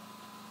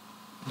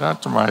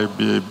 That might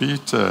be a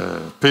bit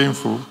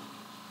painful.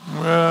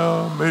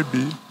 Well,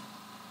 maybe.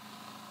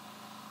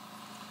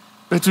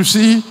 But you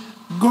see,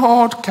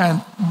 God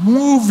can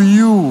move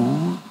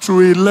you to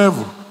a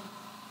level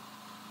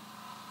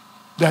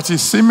that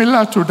is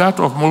similar to that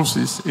of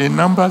Moses in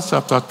Numbers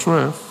chapter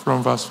 12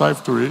 from verse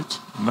 5 to 8.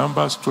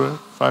 Numbers 12,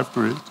 5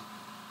 to 8.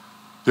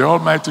 The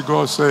Almighty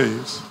God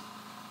says,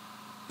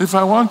 if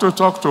I want to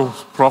talk to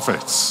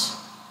prophets,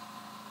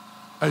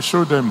 I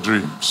show them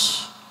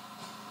dreams.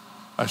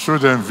 I show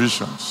them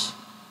visions.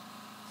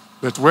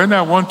 But when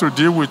I want to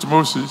deal with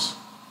Moses,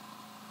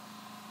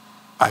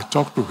 I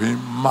talk to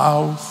him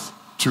mouth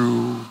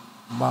to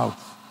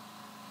mouth.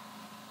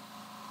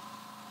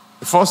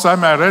 The first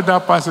time I read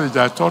that passage,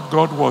 I thought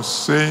God was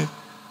saying,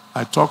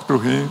 I talk to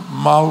him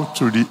mouth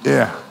to the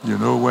ear. You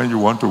know, when you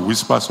want to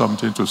whisper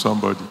something to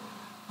somebody,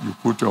 you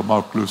put your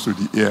mouth close to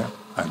the ear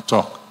and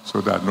talk so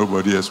that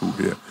nobody else will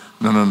hear.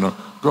 No.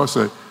 God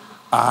said,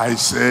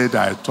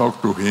 I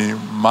talk to him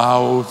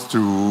mouth to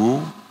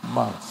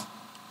mouth.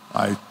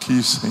 I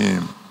kiss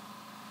him.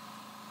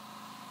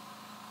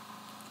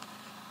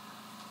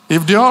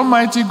 If the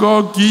Almighty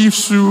God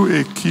gives you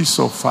a kiss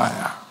of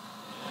fire,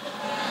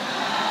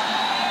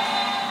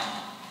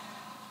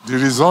 the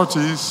result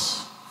is,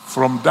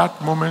 from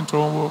that moment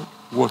onward,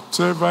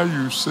 whatever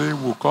you say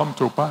will come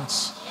to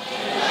pass.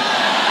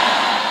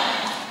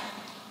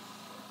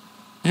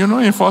 You know,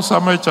 in 1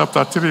 Samuel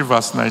chapter 3,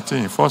 verse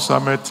 19, 1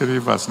 Samuel 3,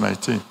 verse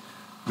 19,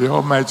 the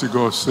Almighty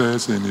God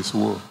says in his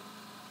word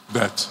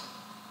that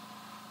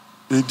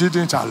he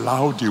didn't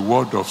allow the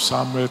word of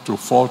Samuel to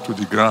fall to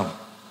the ground.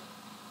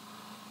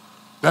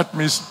 That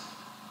means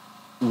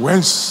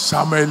when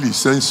Samuel is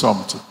saying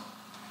something,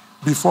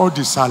 before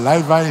the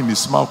saliva in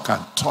his mouth can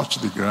touch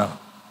the ground,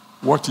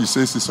 what he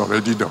says is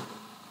already done.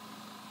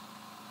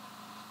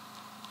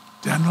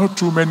 There are not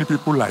too many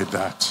people like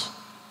that,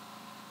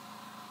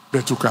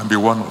 but you can be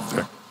one of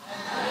them.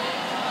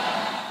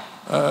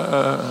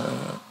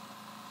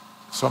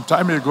 Some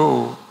time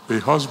ago, a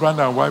husband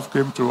and wife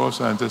came to us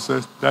and they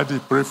said, Daddy,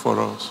 pray for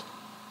us.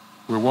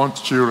 We want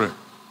children.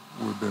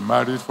 We've been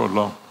married for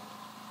long.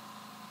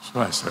 So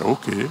I said,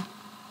 okay,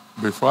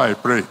 before I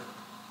pray,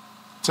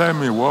 tell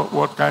me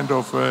what kind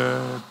of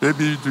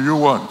baby do you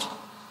want?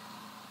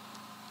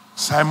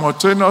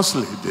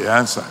 Simultaneously, they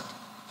answered.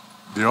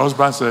 The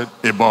husband said,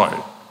 a boy.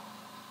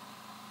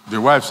 The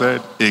wife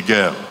said, a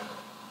girl.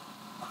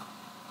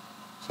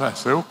 So I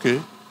said,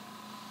 okay,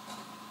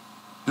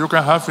 you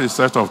can have a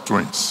set of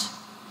twins.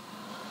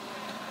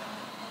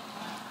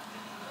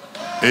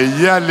 A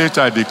year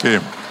later, they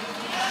came.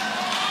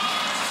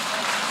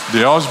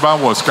 The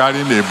husband was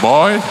carrying a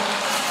boy.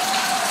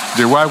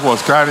 The wife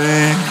was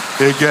carrying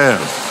a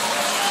girl.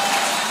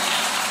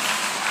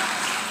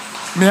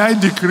 May I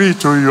decree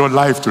to your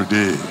life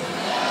today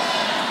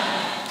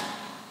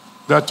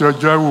that your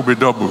joy will be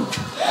doubled.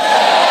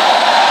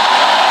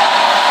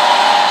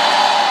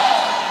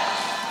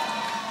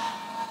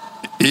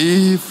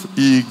 If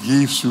he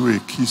gives you a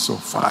kiss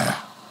of fire,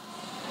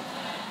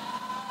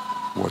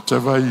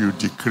 whatever you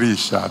decree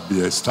shall be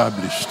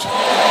established.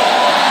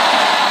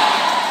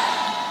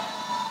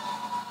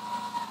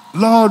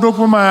 Lord,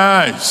 open my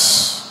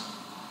eyes.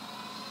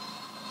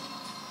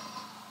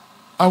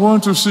 I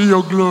want to see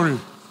your glory.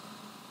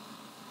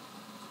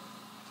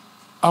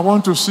 I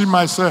want to see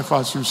myself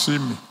as you see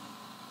me.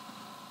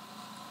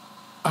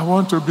 I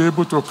want to be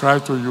able to cry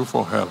to you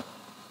for help.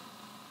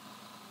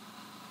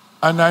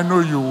 And I know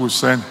you will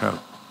send help.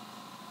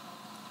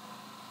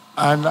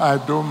 And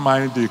I don't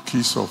mind the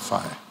kiss of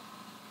fire.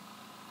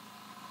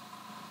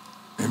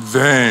 And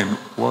then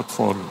what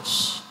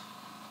follows?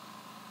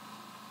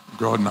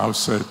 God now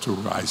said to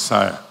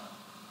Isaiah,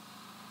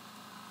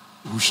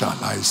 who shall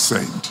I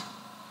send?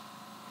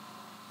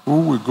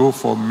 Who will go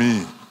for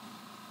me?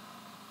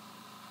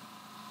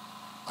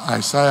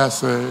 Isaiah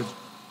said,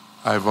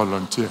 I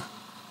volunteer.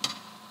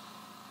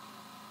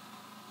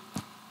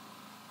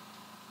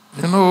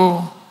 You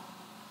know,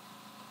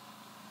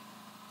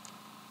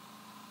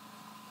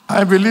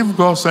 I believe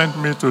God sent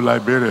me to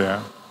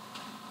Liberia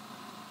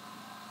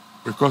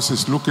because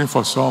he's looking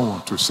for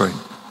someone to sing.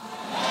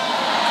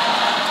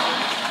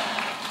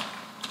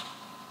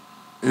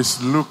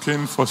 He's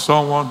looking for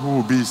someone who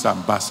will be his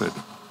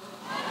ambassador.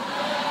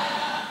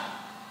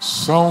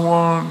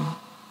 Someone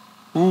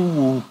who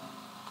will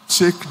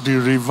take the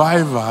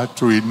revival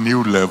to a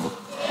new level.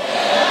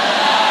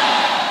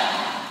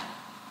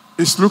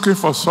 He's looking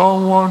for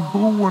someone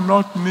who will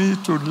not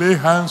need to lay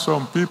hands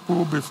on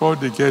people before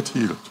they get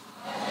healed.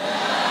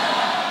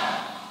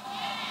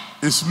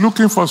 He's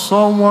looking for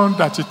someone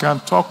that he can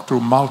talk to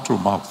mouth to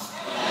mouth.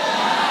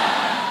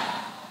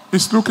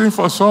 He's looking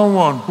for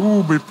someone who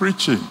will be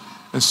preaching,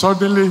 and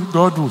suddenly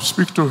God will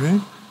speak to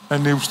him,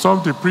 and he will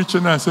stop the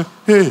preaching and say,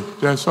 hey,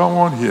 there's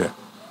someone here.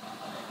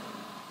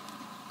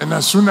 And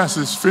as soon as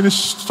he's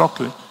finished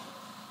talking,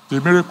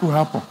 the miracle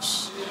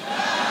happens.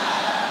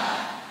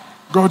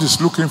 God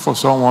is looking for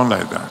someone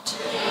like that.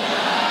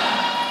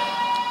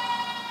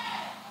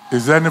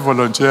 Is there any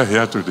volunteer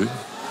here today?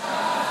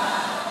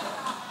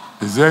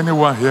 Is there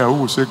anyone here who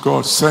will say,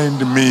 God, send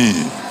me?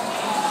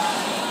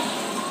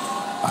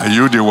 Are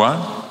you the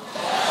one?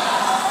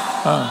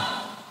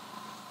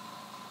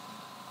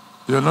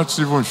 You're not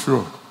even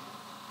sure.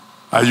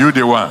 Are you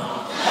the one?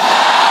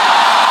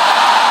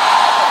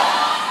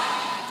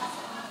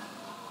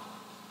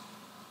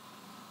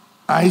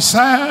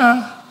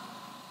 Isaiah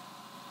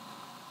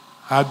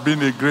had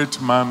been a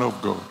great man of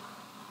God.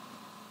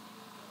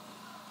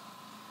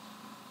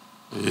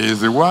 He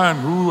is the one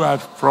who had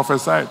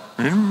prophesied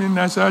in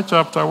Isaiah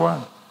chapter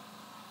 1.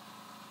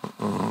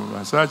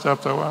 Isaiah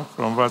chapter 1,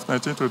 from verse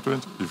 19 to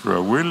 20. If you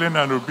are willing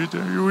and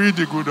obedient, you will eat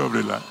the good of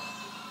the land.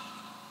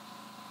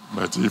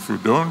 But if you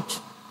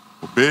don't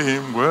obey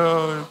him,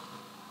 well,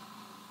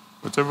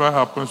 whatever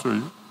happens to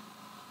you,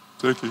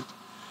 take it.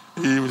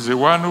 He was the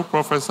one who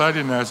prophesied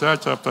in Isaiah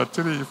chapter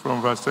 3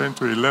 from verse 10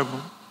 to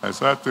 11.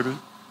 Isaiah 3,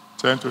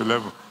 10 to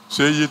 11.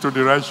 Say ye to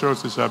the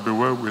righteous, it shall be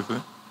well with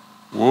him.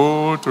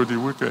 Woe to the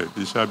wicked,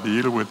 it shall be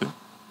ill with him.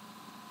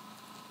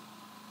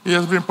 He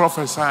has been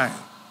prophesying.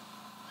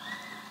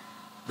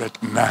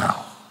 But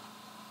now,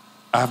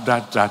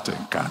 after that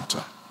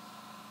encounter,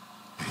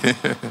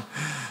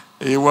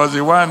 he was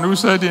the one who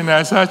said in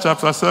Isaiah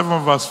chapter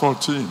 7, verse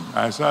 14,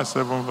 Isaiah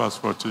 7, verse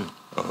 14,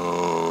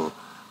 oh,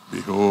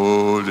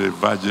 behold, a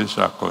virgin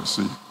shall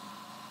conceive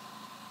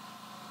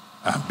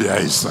and bear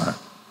a son.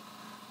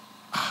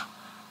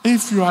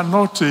 If you are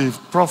not a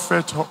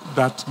prophet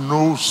that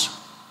knows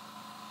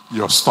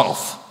your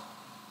stuff,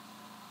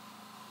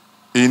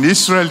 in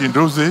Israel in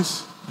those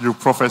days, you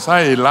prophesy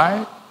a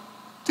lie,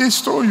 they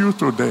stone you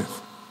to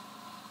death.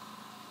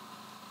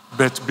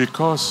 But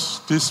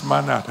because this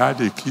man had had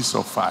a kiss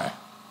of fire,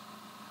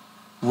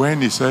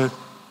 when he said,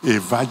 a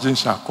virgin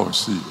shall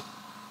conceive,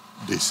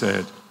 they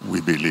said,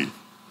 we believe.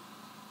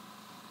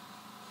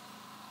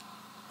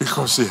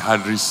 Because he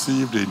had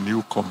received a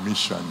new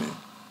commissioning.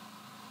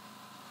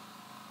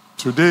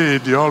 Today,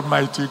 the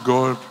Almighty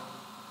God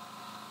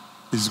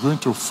is going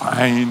to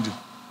find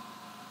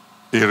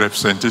a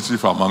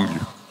representative among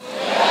you.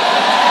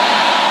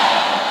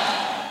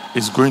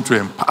 He's going to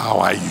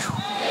empower you.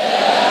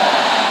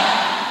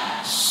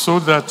 So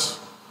that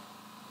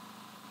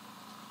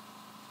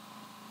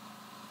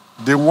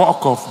the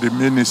work of the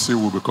ministry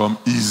will become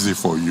easy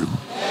for you.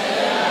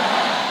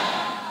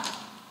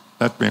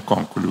 Let me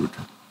conclude.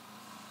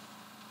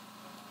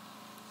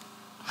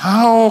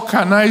 How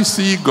can I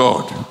see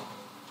God?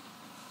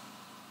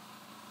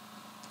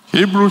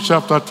 Hebrews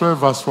chapter 12,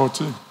 verse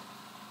 14.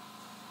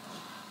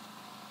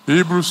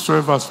 Hebrews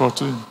 12, verse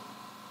 14.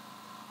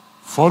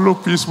 Follow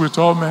peace with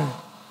all men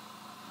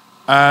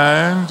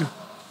and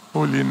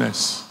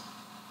holiness,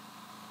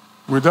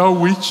 without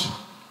which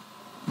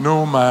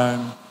no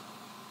man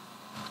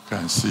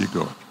can see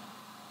God.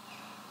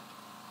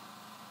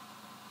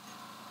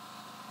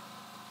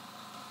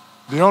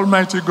 The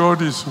Almighty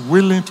God is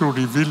willing to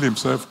reveal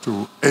himself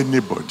to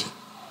anybody.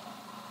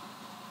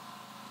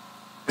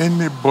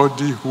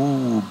 Anybody who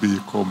will be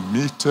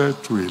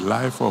committed to a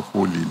life of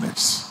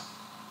holiness.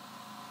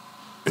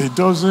 It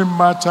doesn't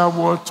matter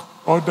what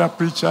other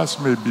preachers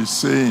may be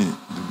saying.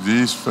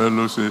 This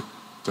fellow said,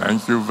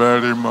 thank you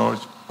very much.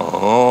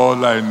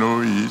 All I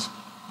know is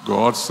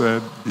God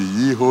said, be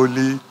ye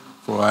holy,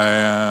 for I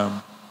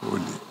am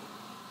holy.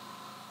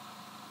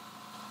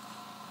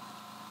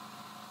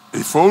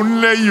 If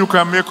only you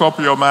can make up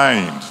your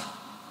mind,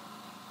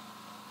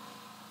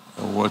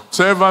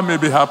 whatever may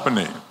be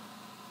happening,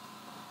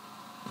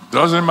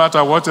 doesn't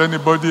matter what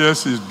anybody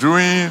else is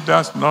doing,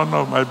 that's none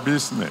of my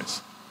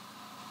business.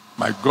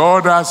 My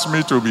God asked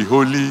me to be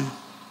holy,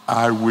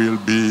 I will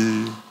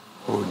be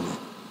holy.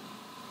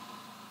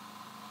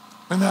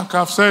 And like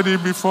I've said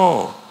it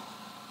before,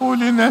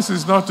 holiness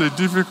is not a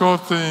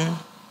difficult thing.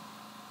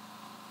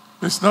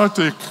 It's not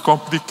a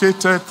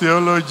complicated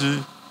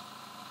theology.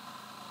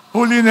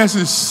 Holiness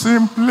is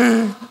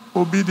simply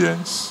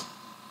obedience.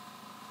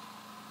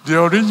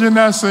 The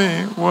original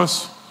sin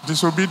was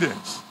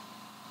disobedience.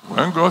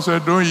 When God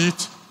said, don't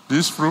eat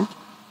this fruit,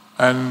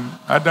 and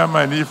Adam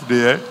and Eve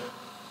they ate,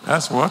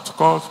 that's what's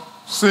called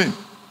sin.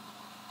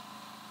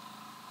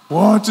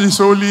 What is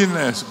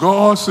holiness?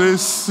 God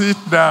says, sit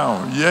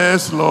down.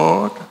 Yes,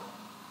 Lord.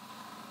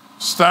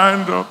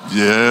 Stand up.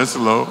 Yes,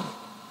 Lord.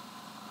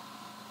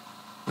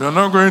 You're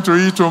not going to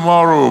eat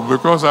tomorrow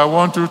because I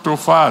want you to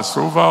fast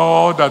over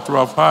all that you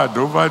have had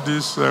over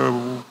this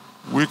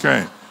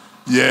weekend.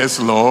 Yes,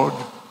 Lord.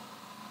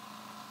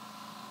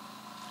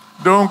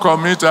 Don't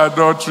commit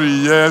adultery.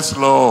 Yes,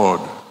 Lord.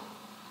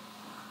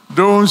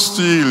 Don't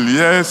steal.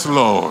 Yes,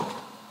 Lord.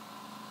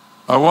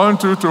 I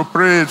want you to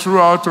pray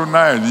throughout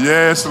tonight.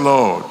 Yes,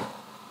 Lord.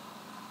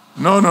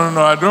 No,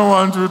 I don't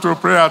want you to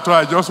pray at all.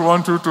 I just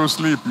want you to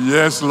sleep.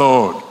 Yes,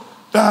 Lord.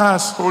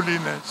 That's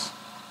holiness.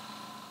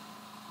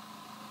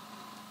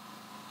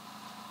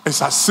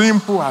 It's as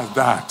simple as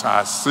that.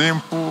 As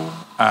simple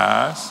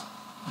as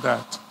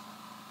that.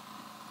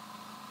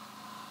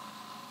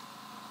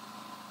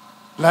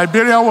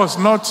 Liberia was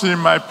not in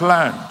my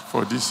plan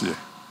for this year.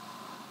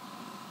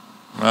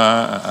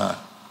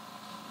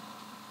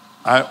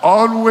 I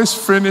always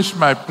finish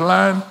my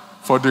plan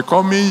for the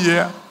coming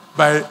year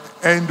by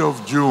end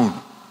of June.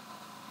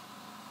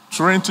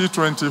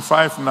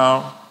 2025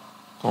 now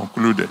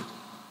concluded.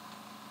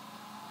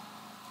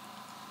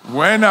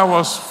 When I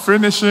was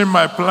finishing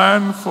my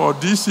plan for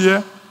this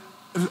year,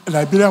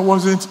 Liberia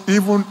wasn't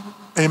even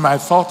in my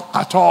thought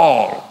at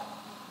all.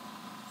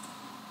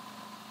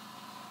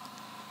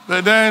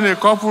 But then a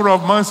couple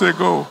of months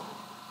ago,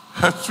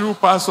 2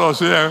 pastors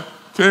here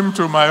came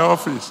to my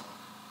office.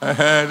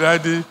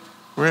 Daddy,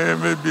 well,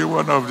 maybe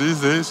one of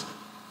these days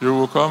you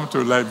will come to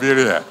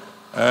Liberia.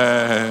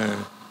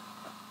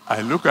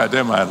 I looked at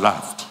them and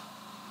laughed.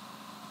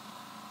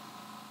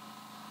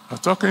 They're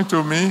talking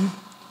to me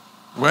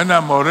when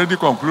I'm already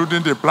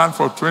concluding the plan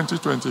for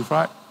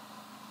 2025.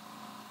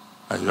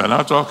 And you're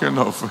not talking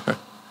of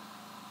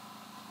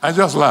I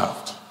just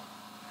laughed.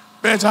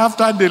 But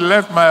after they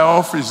left my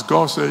office,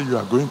 God said, you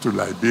are going to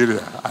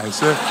Liberia. I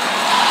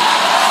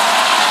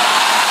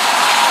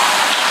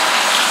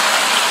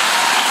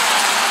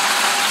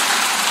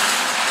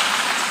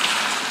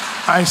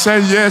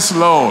said, yes,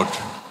 Lord.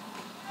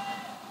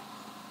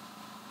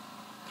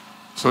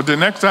 So the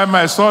next time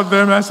I saw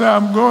them, I said,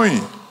 I'm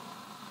going.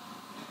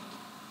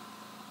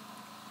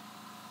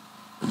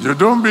 You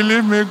don't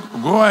believe me?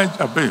 Go and,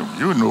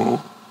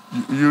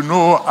 you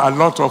know a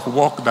lot of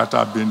work that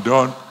have been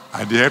done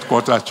at the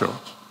headquarters church.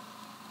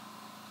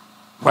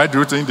 Why do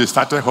you think they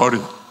started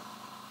hurrying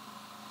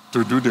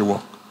to do the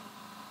work?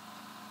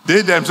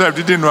 They themselves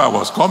didn't know I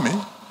was coming.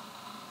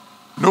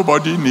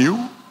 Nobody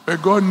knew,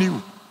 but God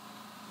knew.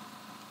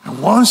 And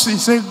once he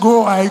said,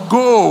 go, I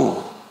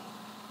go.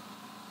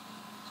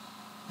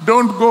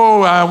 Don't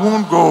go, I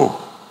won't go.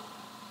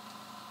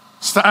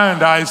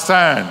 Stand, I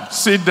stand.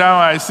 Sit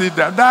down, I sit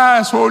down.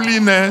 That's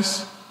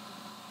holiness.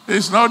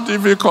 It's not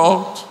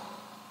difficult.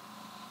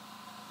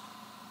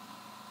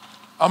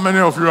 How many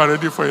of you are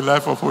ready for a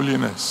life of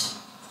holiness?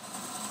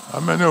 How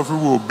many of you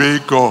will obey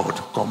God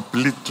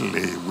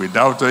completely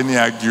without any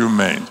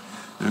argument,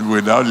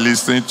 without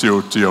listening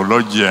to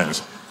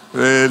theologians?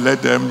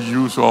 Let them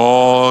use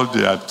all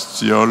their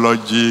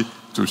theology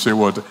to say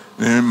what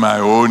my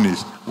own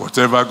is.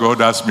 Whatever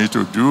God asks me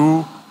to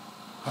do,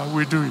 I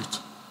will do it.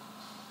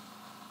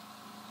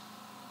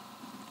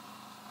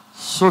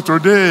 So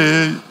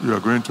today, you are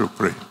going to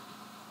pray.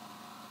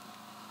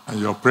 And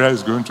your prayer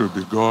is going to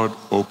be, God,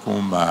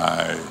 open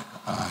my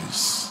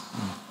eyes.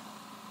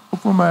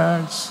 Open my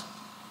eyes.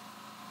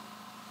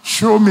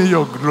 Show me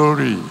your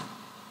glory.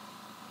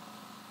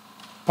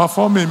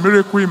 Perform a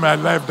miracle in my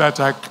life that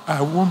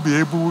I won't be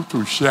able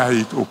to share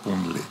it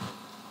openly.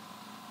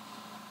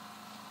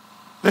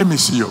 Let me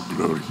see your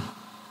glory.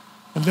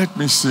 And let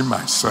me see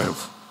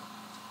myself.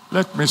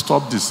 Let me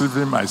stop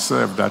deceiving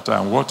myself that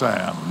I'm what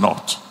I am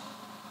not.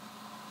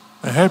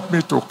 And help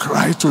me to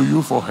cry to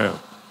you for help.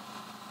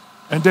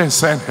 And then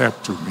send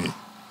help to me.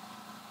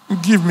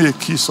 Give me a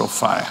kiss of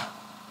fire.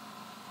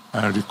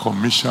 And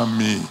recommission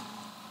me.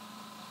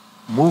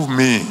 Move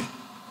me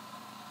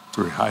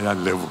to a higher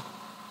level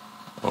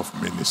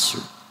of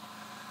ministry.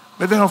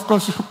 But then, of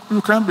course,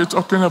 you can't be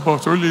talking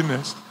about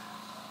holiness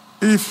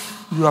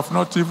if you have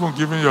not even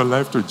given your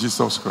life to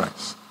Jesus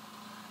Christ.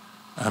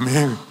 I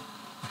mean,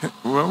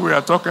 when we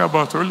are talking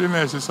about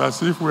holiness, it's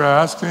as if we are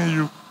asking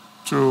you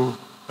to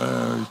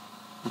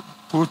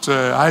put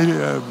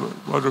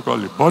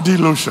body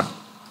lotion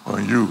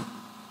on you.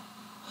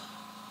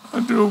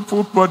 And you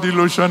put body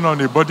lotion on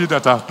a body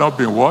that has not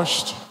been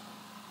washed.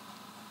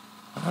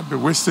 I'll be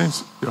wasting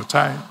your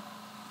time.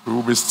 You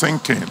will be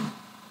stinking.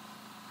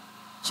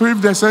 So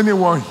if there's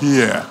anyone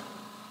here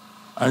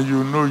and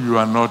you know you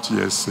are not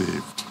yet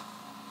saved,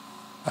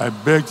 I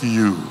beg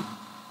you,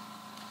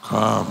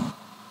 come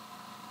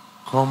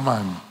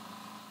and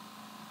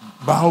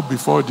bow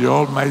before the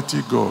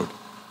Almighty God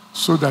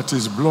so that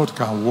his blood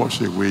can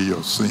wash away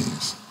your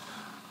sins.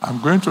 I'm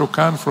going to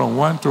count from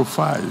 1 to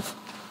 5.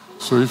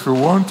 So if you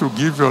want to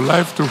give your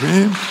life to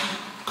him,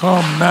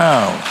 come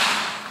now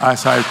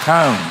as I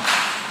count.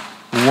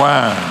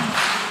 1,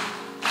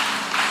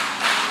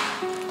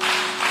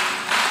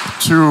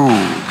 2,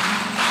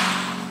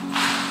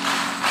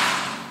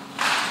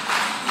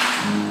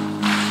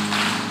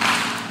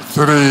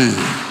 3,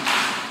 4.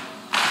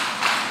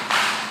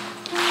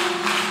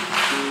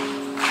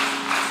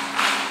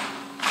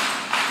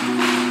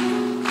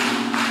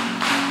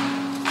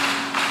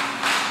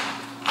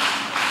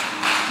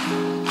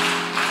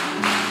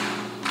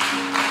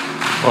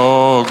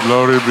 Oh,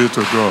 glory be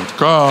to God.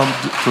 Come,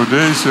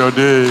 today is your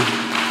day.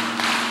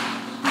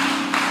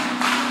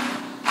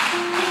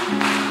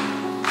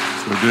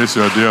 Today is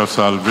your day of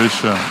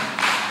salvation.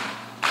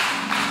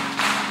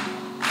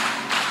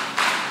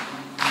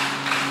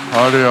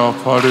 Hurry up,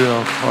 hurry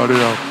up, hurry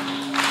up.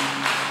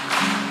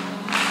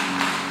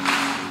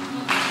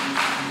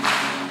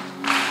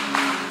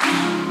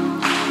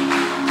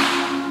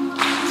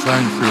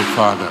 Thank you,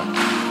 Father.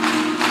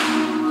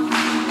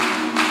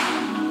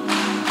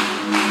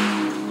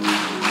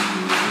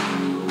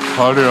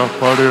 Hurry up,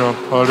 hurry up,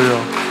 hurry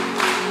up.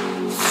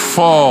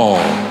 4.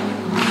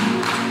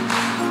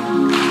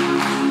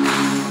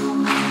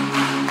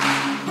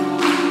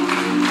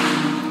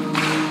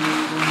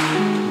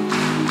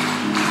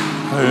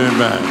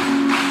 Amen.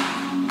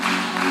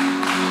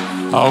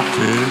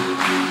 Okay.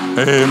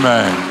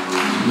 Amen.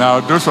 Now,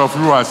 those of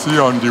you who are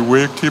still on the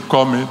way, keep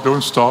coming.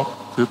 Don't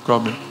stop. Keep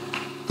coming.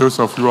 Those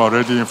of you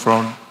already in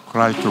front,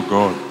 cry to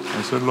God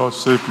and say, Lord,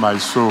 save my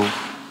soul.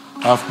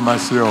 Have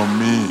mercy on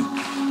me.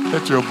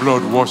 Let your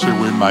blood wash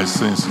away my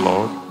sins,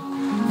 Lord.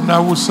 And I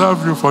will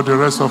serve you for the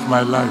rest of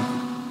my life.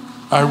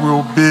 I will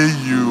obey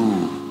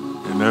you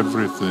in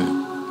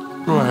everything.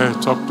 Go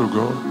ahead, talk to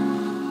God.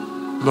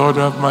 Lord,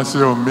 have mercy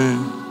on me.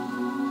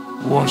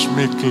 Wash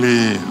me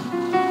clean.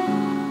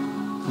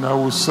 And I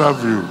will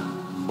serve you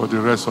for the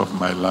rest of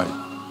my life.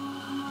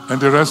 And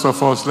the rest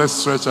of us, let's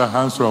stretch our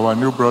hands to our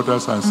new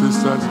brothers and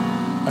sisters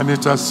and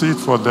intercede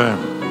for them.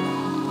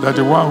 that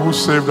the one who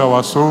saved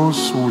our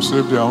souls will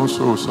save their own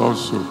souls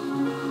also.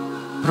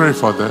 Pray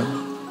for them.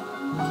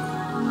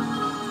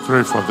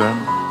 Pray for them.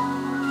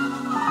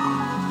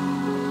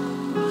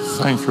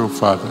 Thank you,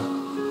 Father.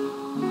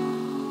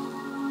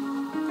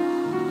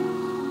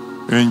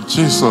 In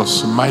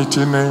Jesus'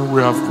 mighty name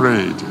we have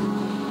prayed.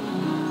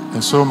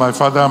 And so, my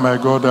Father, my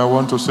God, I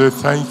want to say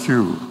thank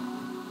you.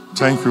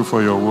 Thank you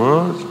for your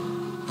word.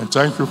 And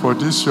thank you for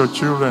these your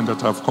children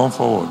that have come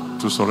forward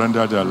to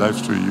surrender their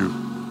lives to you.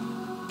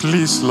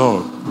 Please,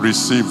 Lord,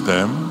 receive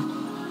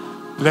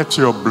them. Let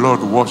your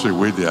blood wash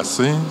away their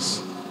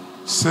sins.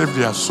 Save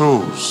their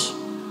souls.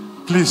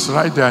 Please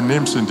write their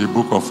names in the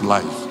book of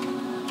life.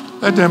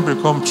 Let them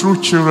become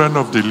true children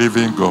of the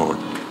living God.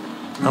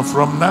 And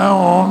from now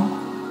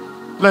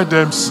on, let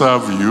them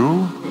serve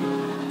you.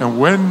 And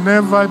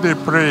whenever they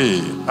pray,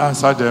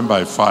 answer them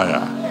by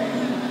fire.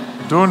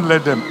 Don't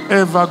let them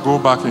ever go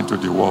back into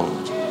the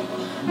world.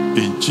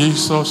 In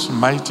Jesus'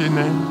 mighty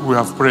name, we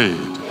have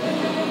prayed.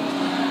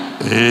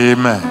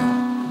 Amen.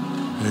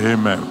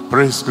 Amen.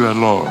 Praise the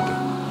Lord.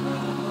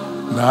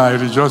 Now I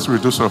rejoice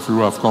with those of you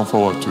who have come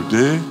forward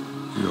today.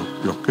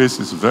 Your case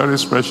is very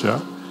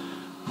special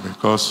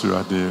because you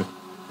are the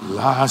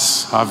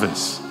last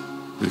harvest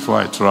before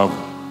I travel.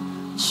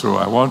 So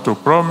I want to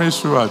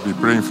promise you I'll be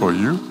praying for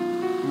you.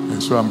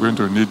 And so I'm going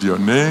to need your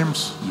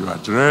names, your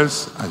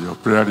address, and your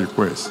prayer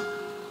requests.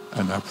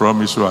 And I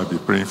promise you I'll be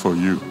praying for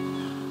you.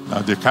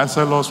 Now the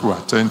counselors will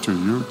attend to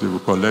you. They will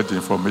collect the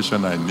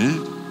information I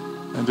need,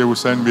 and they will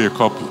send me a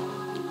copy.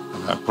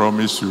 And I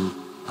promise you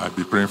I'll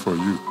be praying for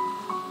you.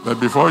 But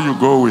before you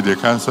go with the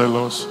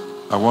counselors,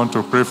 I want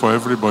to pray for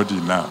everybody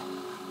now.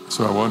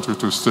 So I want you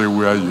to stay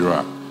where you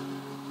are.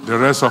 The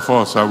rest of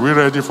us, are we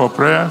ready for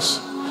prayers?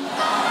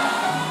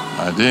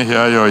 I didn't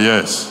hear your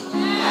yes.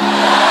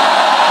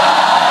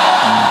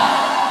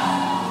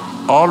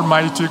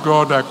 Almighty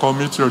God, I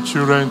commit your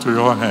children to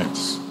your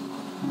hands.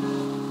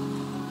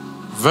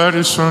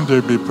 Very soon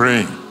they'll be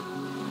praying.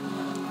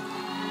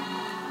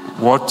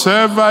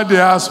 Whatever they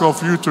ask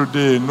of you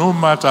today, no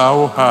matter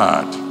how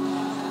hard,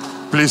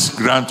 please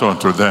grant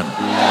unto them.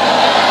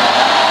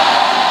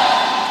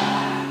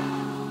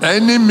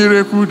 Any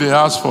miracle they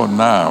ask for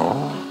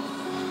now,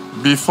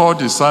 before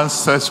the sun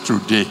sets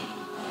today,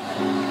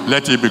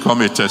 let it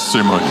become a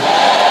testimony.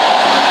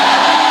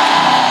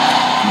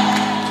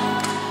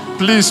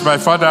 Please, my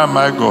Father and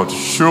my God,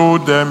 show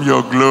them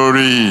your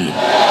glory.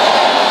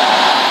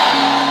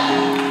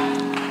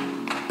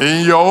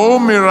 In your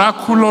own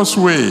miraculous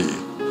way,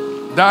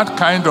 that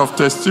kind of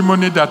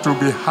testimony that will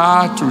be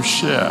hard to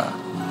share,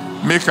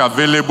 make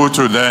available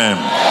to them.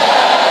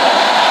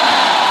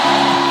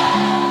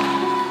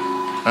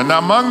 And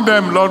among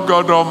them, Lord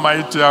God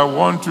Almighty, I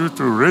want you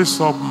to raise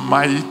up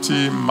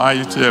mighty,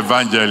 mighty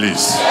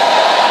evangelists.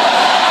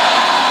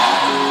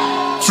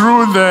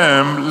 Through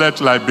them, let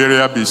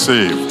Liberia be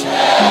saved.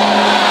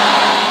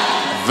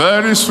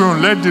 Very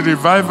soon, let the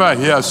revival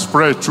here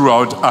spread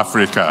throughout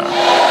Africa.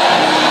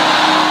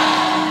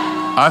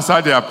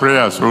 Answer their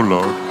prayers, O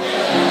Lord,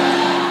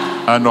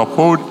 and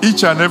uphold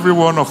each and every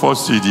one of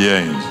us to the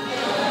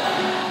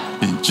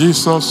end. In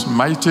Jesus'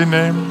 mighty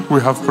name, we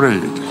have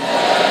prayed.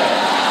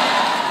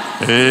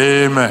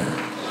 Amen.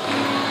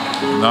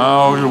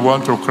 Now you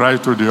want to cry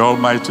to the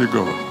Almighty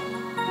God.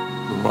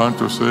 You want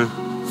to say,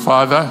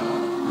 Father,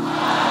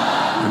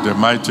 in the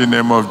mighty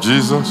name of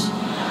Jesus,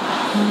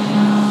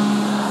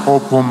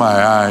 open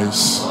my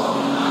eyes.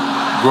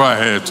 Go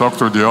ahead, talk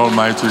to the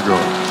Almighty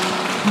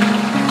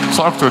God.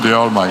 Talk to the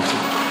Almighty.